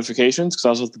notifications because I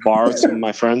was at the bar with some of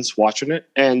my friends watching it,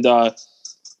 and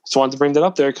just wanted to bring that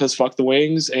up there because fuck the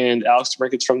Wings and Alex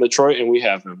DeBrincat's from Detroit, and we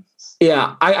have him.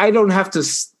 Yeah, I don't have to.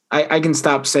 I can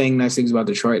stop saying nice things about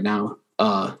Detroit now.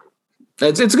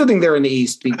 It's a good thing they're in the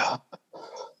East.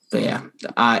 But yeah,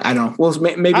 I don't know. Well,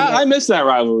 maybe I miss that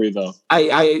rivalry though.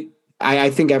 I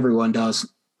think everyone does,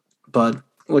 but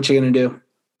what you gonna do?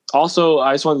 Also,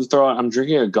 I just wanted to throw out, I'm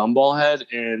drinking a Gumball Head,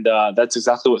 and that's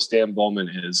exactly what Stan Bowman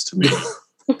is to me.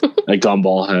 A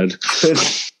Gumball Head.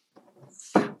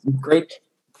 Great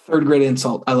third grade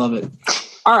insult. I love it.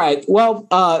 All right. Well,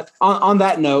 on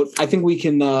that note, I think we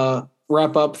can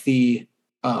wrap up the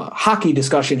hockey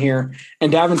discussion here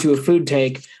and dive into a food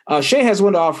take. Shay has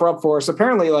one to offer up for us.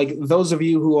 Apparently, like those of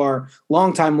you who are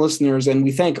longtime listeners, and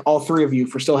we thank all three of you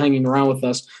for still hanging around with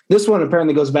us. This one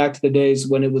apparently goes back to the days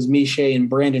when it was me, Shay, and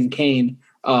Brandon Kane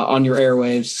on your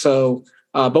airwaves. So,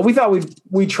 but we thought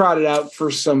we'd trot it out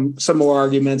for some more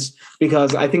arguments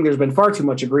because I think there's been far too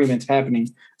much agreement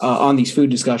happening on these food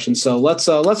discussions. So let's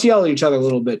yell at each other a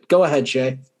little bit. Go ahead,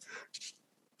 Shay.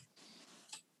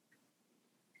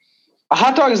 A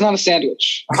hot dog is not a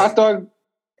sandwich. A hot dog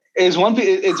is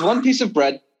it's one piece of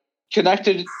bread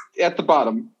connected at the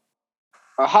bottom.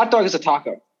 A hot dog is a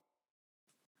taco.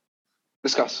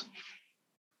 Discuss.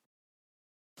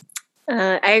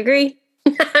 I agree.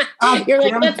 You're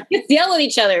like, let's yell at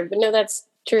each other, but no, that's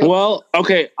true. Well,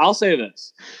 okay, I'll say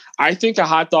this. I think a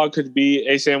hot dog could be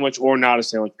a sandwich or not a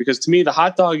sandwich because to me, the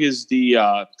hot dog is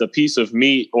the piece of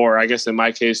meat, or I guess in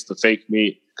my case, the fake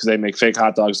meat, because they make fake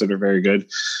hot dogs that are very good.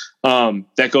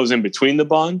 That goes in between the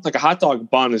bun. Like a hot dog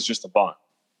bun is just a bun.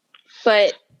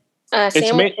 But a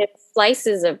sandwich is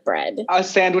slices of bread. A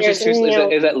sandwich is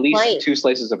at least two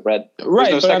slices of bread. Right,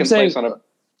 There's no but place on a hot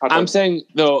dog. I'm saying,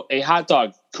 though, a hot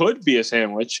dog could be a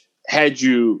sandwich had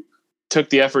you took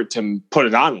the effort to put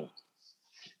it on one.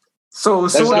 So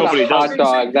that's not a hot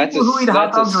dog. That's a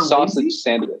sausage lazy?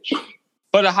 Sandwich.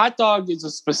 But a hot dog is a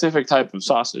specific type of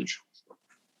sausage.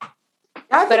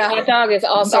 But a hot dog is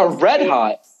also a red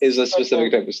hot is a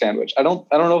specific type of sandwich. I don't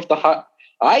know if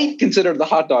I consider the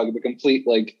hot dog the complete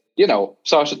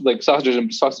sausage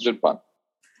and bun.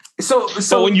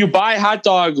 So when you buy hot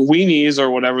dog weenies or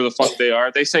whatever the fuck they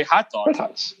are, they say hot dog. Red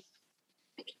hots.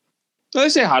 They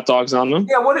say hot dogs on them.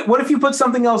 Yeah. What if you put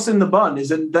something else in the bun?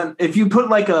 Is it then if you put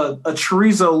like a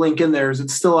chorizo link in there? Is it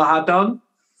still a hot dog?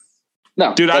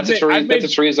 No, dude, that's a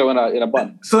chorizo in a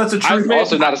bun. So that's a chorizo.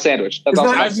 Also not a sandwich.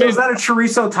 That's is that a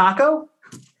chorizo taco?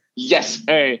 Yes.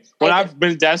 Hey, when I've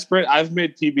been desperate, I've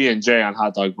made PB&J on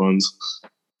hot dog buns.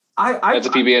 That's a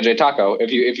PB&J taco.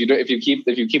 If you keep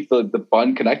the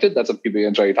bun connected, that's a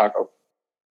PB&J taco.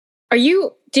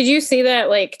 Did you see that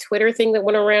like Twitter thing that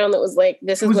went around that was like,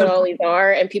 this is what all these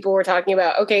are? And people were talking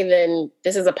about, okay, then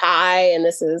this is a pie and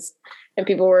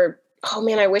people were, oh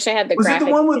man, I wish I had the graphic. Was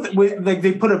it the one with like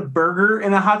they put a burger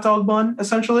in a hot dog bun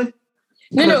essentially?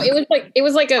 No, it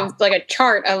was like a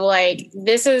chart of like,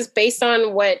 this is based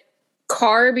on what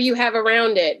carb you have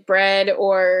around it, bread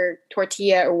or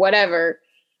tortilla or whatever.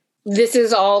 this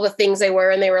is all the things they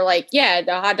were. And they were like, yeah,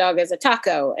 the hot dog is a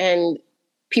taco. And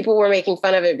people were making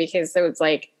fun of it because it was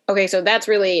like, okay, so that's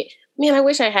really, man, I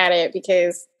wish I had it,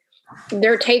 because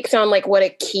their takes on like what a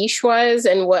quiche was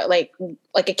and what like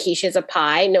a quiche is a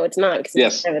pie. No, it's not, because it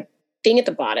doesn't have a thing at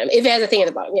the bottom. If it has a thing at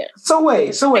the bottom, yeah. So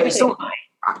wait. So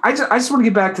I just want to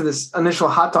get back to this initial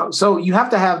hot dog. So you have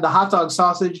to have the hot dog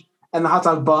sausage and the hot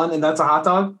dog bun, and that's a hot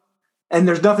dog? And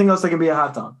there's nothing else that can be a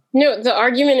hot dog? No, the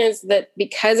argument is that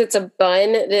because it's a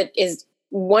bun that is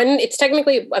it's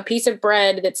technically a piece of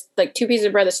bread that's like two pieces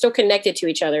of bread that's still connected to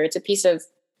each other. It's a piece of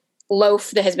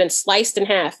loaf that has been sliced in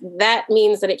half. That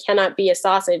means that it cannot be a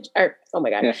sausage, or, oh my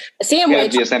God, a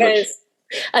sandwich. Because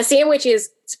a sandwich is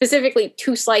specifically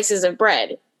two slices of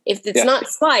bread. If it's not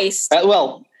sliced... at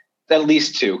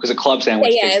least two, because a club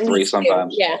sandwich is three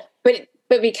sometimes. Yeah, but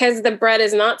because the bread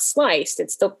is not sliced,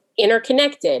 it's still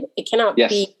interconnected. It cannot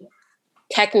be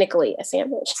technically a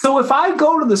sandwich. So if I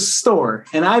go to the store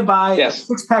and I buy a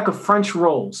 6-pack of French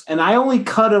rolls and I only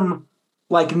cut them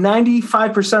like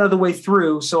 95% of the way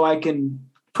through so I can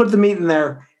put the meat in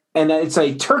there, and it's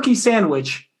a turkey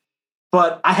sandwich,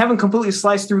 but I haven't completely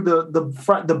sliced through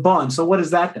the bun. So what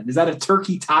is that then? Is that a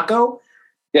turkey taco?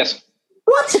 Yes.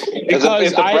 What? Because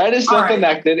if the bread is still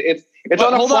connected, it's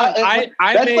on a flat.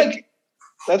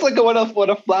 That's like what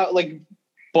a flat like.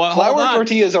 But flour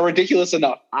tortillas are ridiculous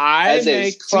enough. Yes,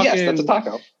 that's a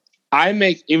taco. I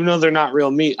make, even though they're not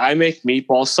real meat, I make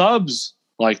meatball subs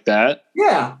like that.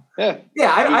 Yeah.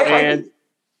 Meatball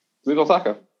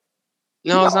taco.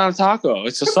 No, it's not a taco.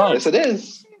 It's a sub. Yes, it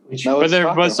is. No,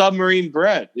 but submarine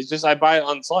bread. It's just I buy it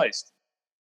unsliced.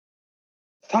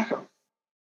 Taco.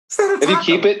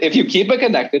 If you keep it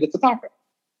connected, it's a taco.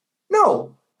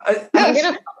 No. I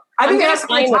think that's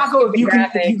a taco if you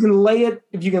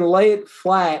can lay it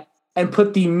flat and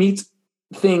put the meat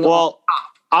thing on top.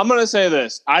 I'm going to say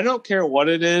this. I don't care what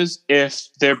it is. If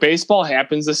their baseball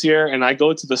happens this year and I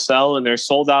go to the cell and they're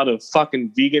sold out of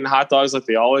fucking vegan hot dogs like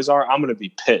they always are, I'm going to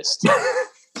be pissed.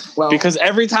 Because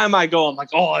every time I go, I'm like,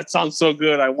 oh, it sounds so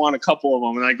good. I want a couple of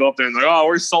them. And I go up there and they're like, oh,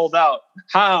 we're sold out.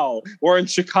 How? We're in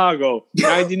Chicago.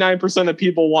 99% of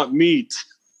people want meat.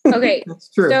 Okay. That's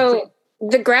true. So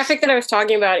the graphic that I was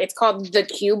talking about, it's called the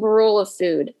Cube Rule of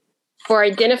Food for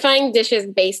identifying dishes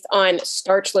based on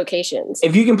starch locations.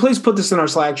 If you can please put this in our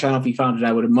Slack channel if you found it,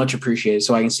 I would much appreciate it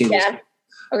so I can see this.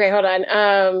 Okay, hold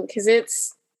on. Because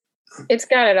it's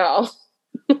got it all.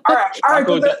 All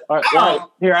right.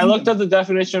 Here, I looked up the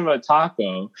definition of a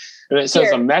taco, and it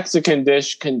says a Mexican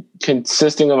dish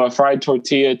consisting of a fried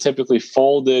tortilla, typically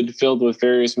folded, filled with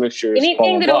various mixtures.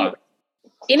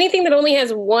 Anything that only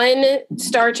has one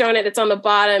starch on it that's on the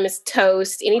bottom is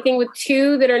toast. Anything with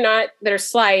two that are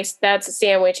sliced, that's a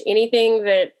sandwich. Anything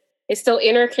that is still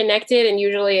interconnected and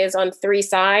usually is on three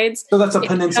sides, so that's a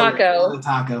peninsula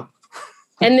taco.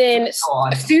 And then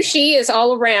sushi is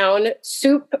all around.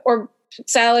 Soup or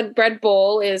salad bread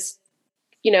bowl is,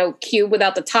 cube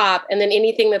without the top, and then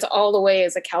anything that's all the way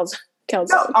is a calzone. No,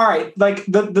 all right, like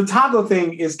the taco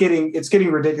thing is getting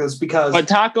ridiculous because a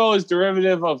taco is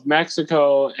derivative of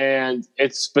Mexico, and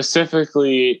it's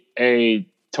specifically a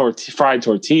fried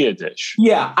tortilla dish.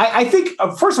 Yeah, I think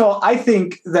first of all, I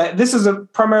think that this is a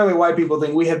primarily white people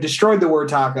thing. We have destroyed the word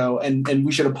taco, and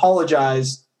we should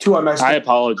apologize to our Mexicans. I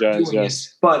apologize,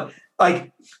 yes, but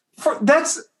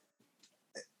that's.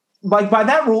 Like by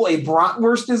that rule, a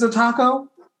bratwurst is a taco.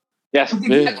 Yes.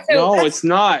 No, it's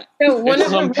not. So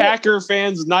it's some Packer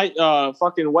fans' night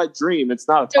fucking wet dream. It's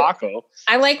not a taco.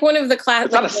 I like one of the It's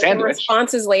not a sandwich.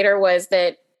 Responses later was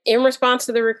that in response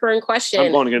to the recurring question,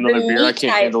 I'm going to get another beer. I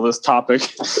can't handle this topic.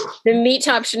 The meat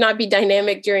type should not be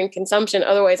dynamic during consumption.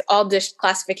 Otherwise, all dish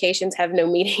classifications have no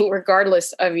meaning,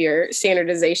 regardless of your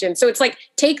standardization. So it's like,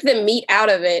 take the meat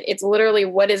out of it. It's literally,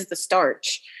 what is the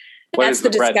starch? That's the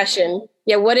discussion. Bread?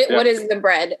 Yeah. What is the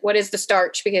bread? What is the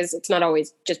starch? Because it's not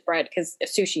always just bread, because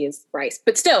sushi is rice.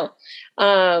 But still,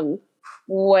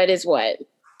 what is what?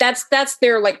 That's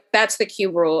the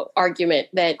cube rule argument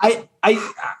that I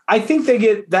think they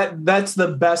get that. That's the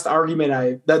best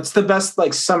argument. That's the best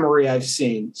summary I've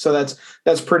seen. So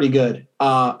that's pretty good.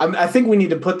 I think we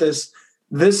need to put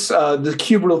the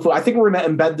cube rule. I think we're going to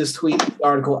embed this tweet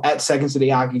article at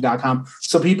secondcityhockey.com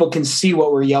so people can see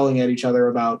what we're yelling at each other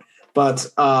about. But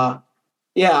I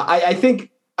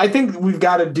think we've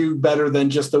got to do better than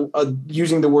just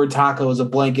using the word taco as a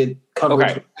blanket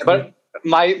coverage. Okay, but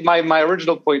my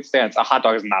original point stands. A hot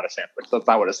dog is not a sandwich. That's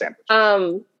not what a sandwich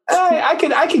is.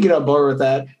 I could get on board with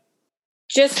that.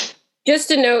 Just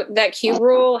to note that cube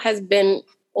rule has been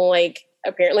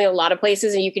apparently a lot of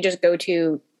places, and you could just go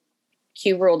to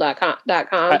cuberule.com.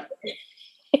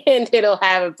 and it'll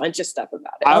have a bunch of stuff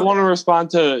about it. I want to respond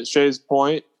to Shay's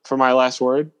point for my last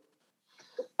word.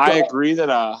 I agree that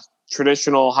a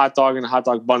traditional hot dog and a hot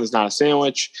dog bun is not a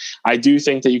sandwich. I do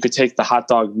think that you could take the hot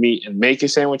dog meat and make a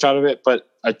sandwich out of it, but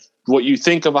what you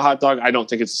think of a hot dog, I don't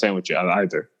think it's a sandwich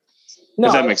either. No,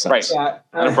 if that makes sense. Right.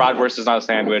 Yeah, And a bratwurst is not a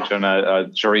sandwich, and a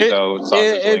chorizo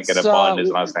sausage link and a bun is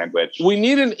not a sandwich. We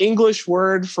need an English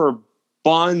word for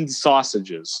bun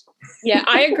sausages. Yeah,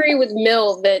 I agree with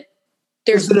Mill that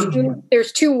there's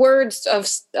two words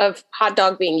of hot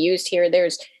dog being used here.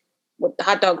 There's the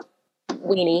hot dog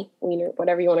wiener,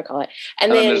 whatever you want to call it,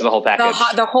 and then there's the whole package,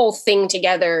 the whole thing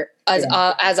together as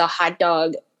a hot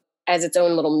dog as its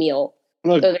own little meal.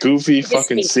 What a goofy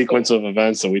fucking sequence of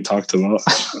events that we talked about.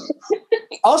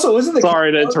 Also, isn't the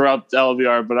sorry to interrupt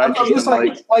LVR, but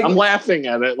I'm laughing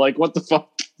at it. Like, what the fuck?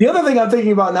 The other thing I'm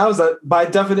thinking about now is that by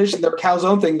definition, their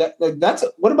calzone thing. That's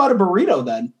what about a burrito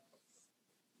then?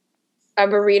 A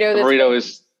burrito. A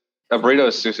burrito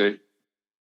is sushi.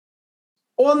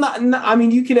 Well, not. I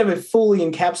mean, you could have a fully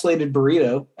encapsulated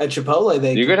burrito at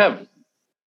Chipotle. You could have.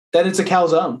 Then it's a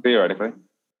calzone. Theoretically.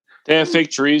 They have fake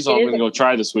chorizo. I'm going to go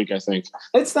try this week, I think.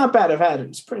 It's not bad. I've had it.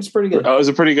 It's pretty good. Oh, is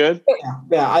it pretty good?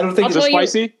 Yeah. I don't think it's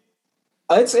spicy.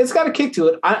 It's got a kick to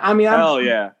it.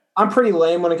 I'm pretty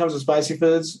lame when it comes to spicy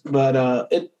foods,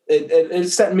 but it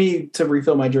sent me to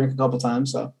refill my drink a couple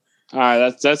times. So, all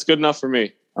right, that's good enough for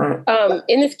me. All right.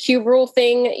 In this cube rule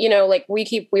thing, like we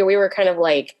were kind of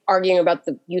like arguing about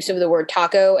the use of the word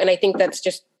taco, and I think that's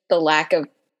just the lack of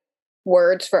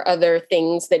words for other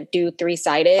things that do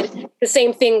three-sided. The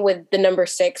same thing with the number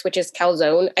 6, which is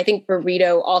calzone. I think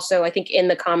burrito also, I think in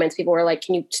the comments, people were like,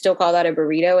 can you still call that a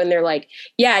burrito? And they're like,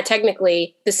 yeah,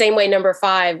 technically the same way number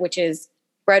 5, which is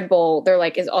bread bowl, they're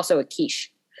like, is also a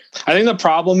quiche. I think the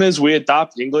problem is we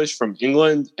adopt English from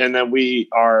England, and then we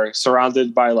are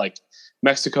surrounded by like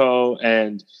Mexico,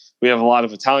 and we have a lot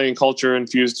of Italian culture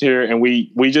infused here, and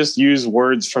we just use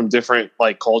words from different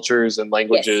like cultures and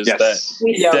languages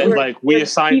that we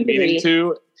assign meaning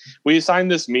to. We assign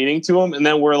this meaning to them, and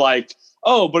then we're like,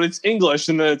 oh, but it's English,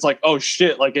 and then it's like, oh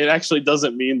shit, like it actually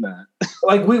doesn't mean that.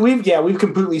 Like we've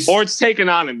completely, or it's taken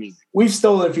on a meaning. We've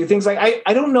stolen a few things. Like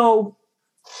I don't know,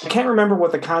 I can't remember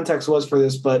what the context was for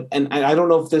this, but I don't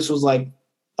know if this was like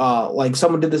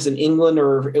someone did this in England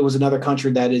or it was another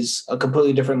country that is a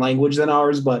completely different language than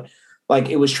ours, but like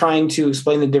it was trying to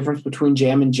explain the difference between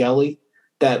jam and jelly,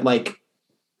 that like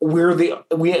we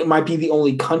might be the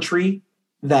only country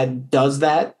that does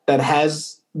that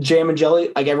has jam and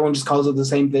jelly. Like everyone just calls it the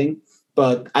same thing.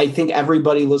 But I think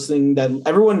everybody listening,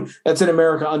 everyone that's in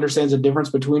America understands the difference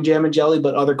between jam and jelly,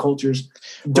 but other cultures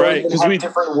don't have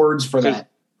different words for that.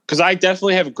 Because I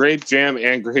definitely have grape jam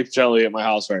and grape jelly at my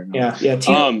house right now. Yeah.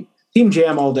 Team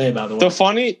jam all day, by the way.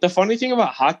 The funny thing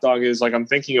about hot dog is like I'm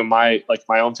thinking of my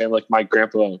own family, like my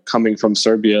grandpa coming from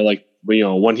Serbia, like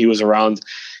when he was around,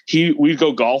 we'd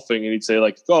go golfing and he'd say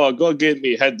like, "Oh, go get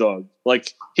me head dog."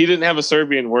 Like he didn't have a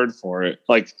Serbian word for it.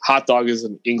 Like hot dog is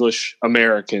an English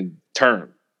American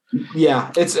term.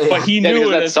 Yeah, but he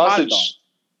knew it as hot dog.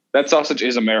 That sausage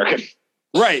is American.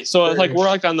 Right. So it's like we're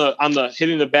like on the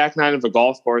hitting the back nine of a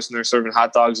golf course and they're serving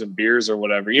hot dogs and beers or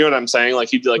whatever. You know what I'm saying? Like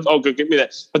he'd be like, "Oh, go get me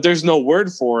that." But there's no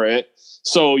word for it.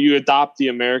 So you adopt the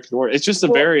American word. It's just a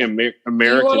very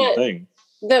American thing.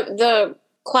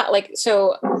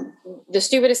 So the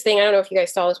stupidest thing, I don't know if you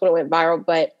guys saw this when it went viral,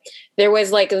 but there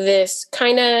was like this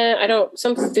kind of,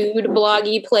 some food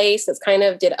bloggy place that's kind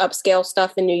of did upscale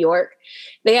stuff in New York.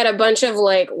 They had a bunch of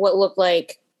like what looked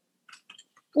like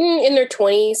in their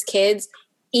 20s kids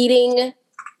eating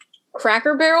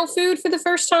Cracker Barrel food for the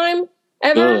first time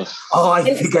ever. Ugh. Oh, I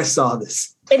think I saw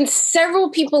this. And several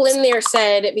people in there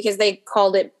said, because they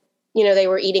called it, they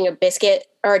were eating a biscuit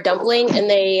or a dumpling, and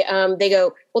they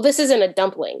go, "Well, this isn't a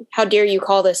dumpling. How dare you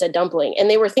call this a dumpling?" And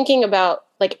they were thinking about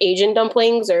like Asian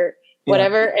dumplings or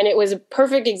whatever. Yeah. And it was a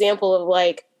perfect example of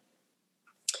like,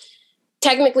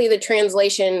 technically the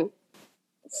translation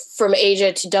from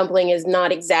Asia to dumpling is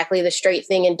not exactly the straight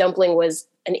thing. And dumpling was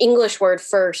an English word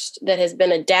first that has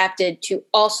been adapted to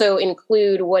also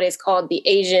include what is called the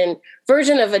Asian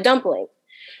version of a dumpling.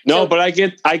 No, but I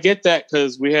get that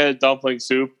because we had dumpling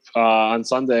soup on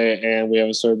Sunday and we have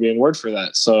a Serbian word for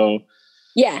that. So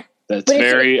yeah, that's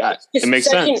it makes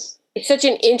sense. It's such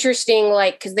an interesting,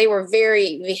 like, because they were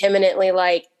very vehemently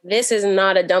like, this is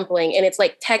not a dumpling. And it's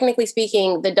like, technically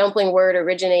speaking, the dumpling word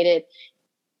originated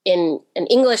in an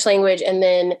English language and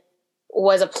then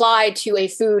was applied to a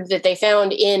food that they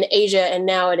found in Asia. And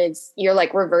now you're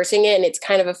like reversing it. And it's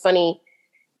kind of a funny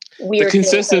weird. The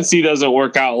consistency doesn't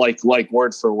work out like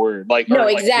word for word. Like no, or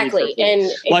like exactly. And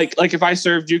like if I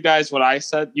served you guys what I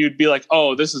said, you'd be like,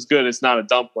 "Oh, this is good. It's not a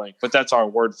dumpling," but that's our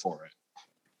word for it.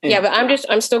 Yeah, but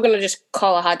I'm still gonna just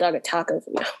call a hot dog a taco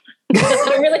from now.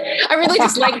 I really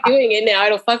just like doing it now. I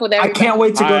don't fuck with everybody. I can't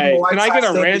wait to go to the White Can I Sox get a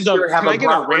Stadium this year and have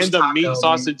bratwurst meat taco.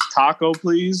 sausage taco,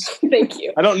 please? Thank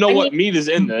you. I don't know what meat is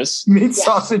in this. Meat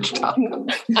sausage taco.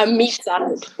 A meat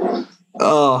sausage.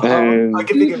 Oh, And- I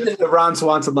can think of the Ron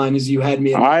Swanson line as you had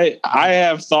me. I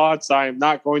have thoughts I am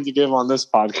not going to give on this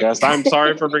podcast. I'm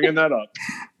sorry for bringing that up.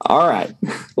 All right.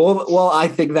 Well, I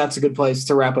think that's a good place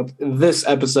to wrap up this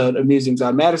episode of Musings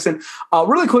on Madison.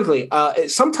 Really quickly,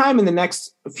 sometime in the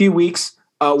next few weeks,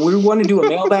 we want to do a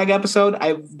mailbag episode.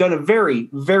 I've done a very,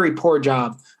 very poor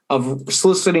job of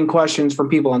soliciting questions from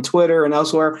people on Twitter and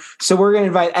elsewhere. So we're going to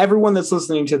invite everyone that's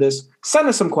listening to this, send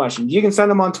us some questions. You can send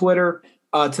them on Twitter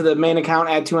to the main account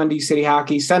at 2ND City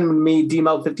Hockey. Send them to me,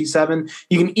 DMelt57.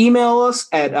 You can email us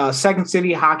at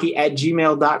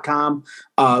secondcityhockey@gmail.com.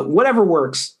 Whatever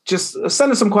works. Just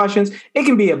send us some questions. It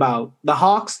can be about the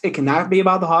Hawks. It cannot be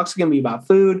about the Hawks. It can be about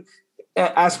food.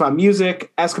 Ask about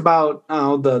music. Ask about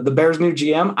the Bears' new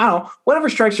GM. I don't know. Whatever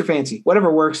strikes your fancy.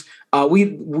 Whatever works. We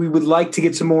would like to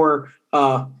get some more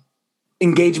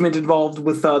engagement involved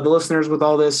with the listeners with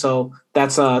all this. So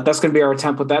that's going to be our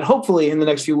attempt with that. Hopefully in the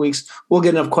next few weeks, we'll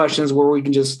get enough questions where we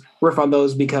can just riff on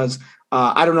those because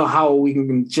I don't know how we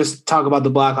can just talk about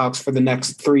the Blackhawks for the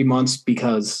next 3 months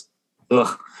because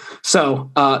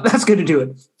So that's going to do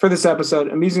it for this episode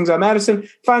of Musings on Madison.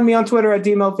 Find me on Twitter at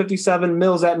DML57,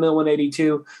 Mills at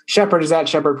Mill182, Shepard is at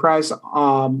Shepard Price.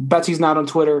 Betsy's not on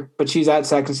Twitter, but she's at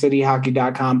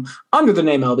SecondCityHockey.com under the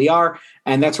name LBR.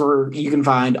 And that's where you can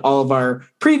find all of our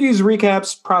previews,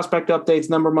 recaps, prospect updates,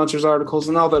 number munchers articles,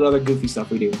 and all that other goofy stuff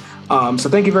we do. So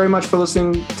thank you very much for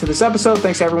listening to this episode.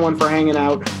 Thanks everyone for hanging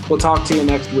out. We'll talk to you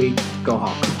next week. Go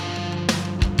Hawks.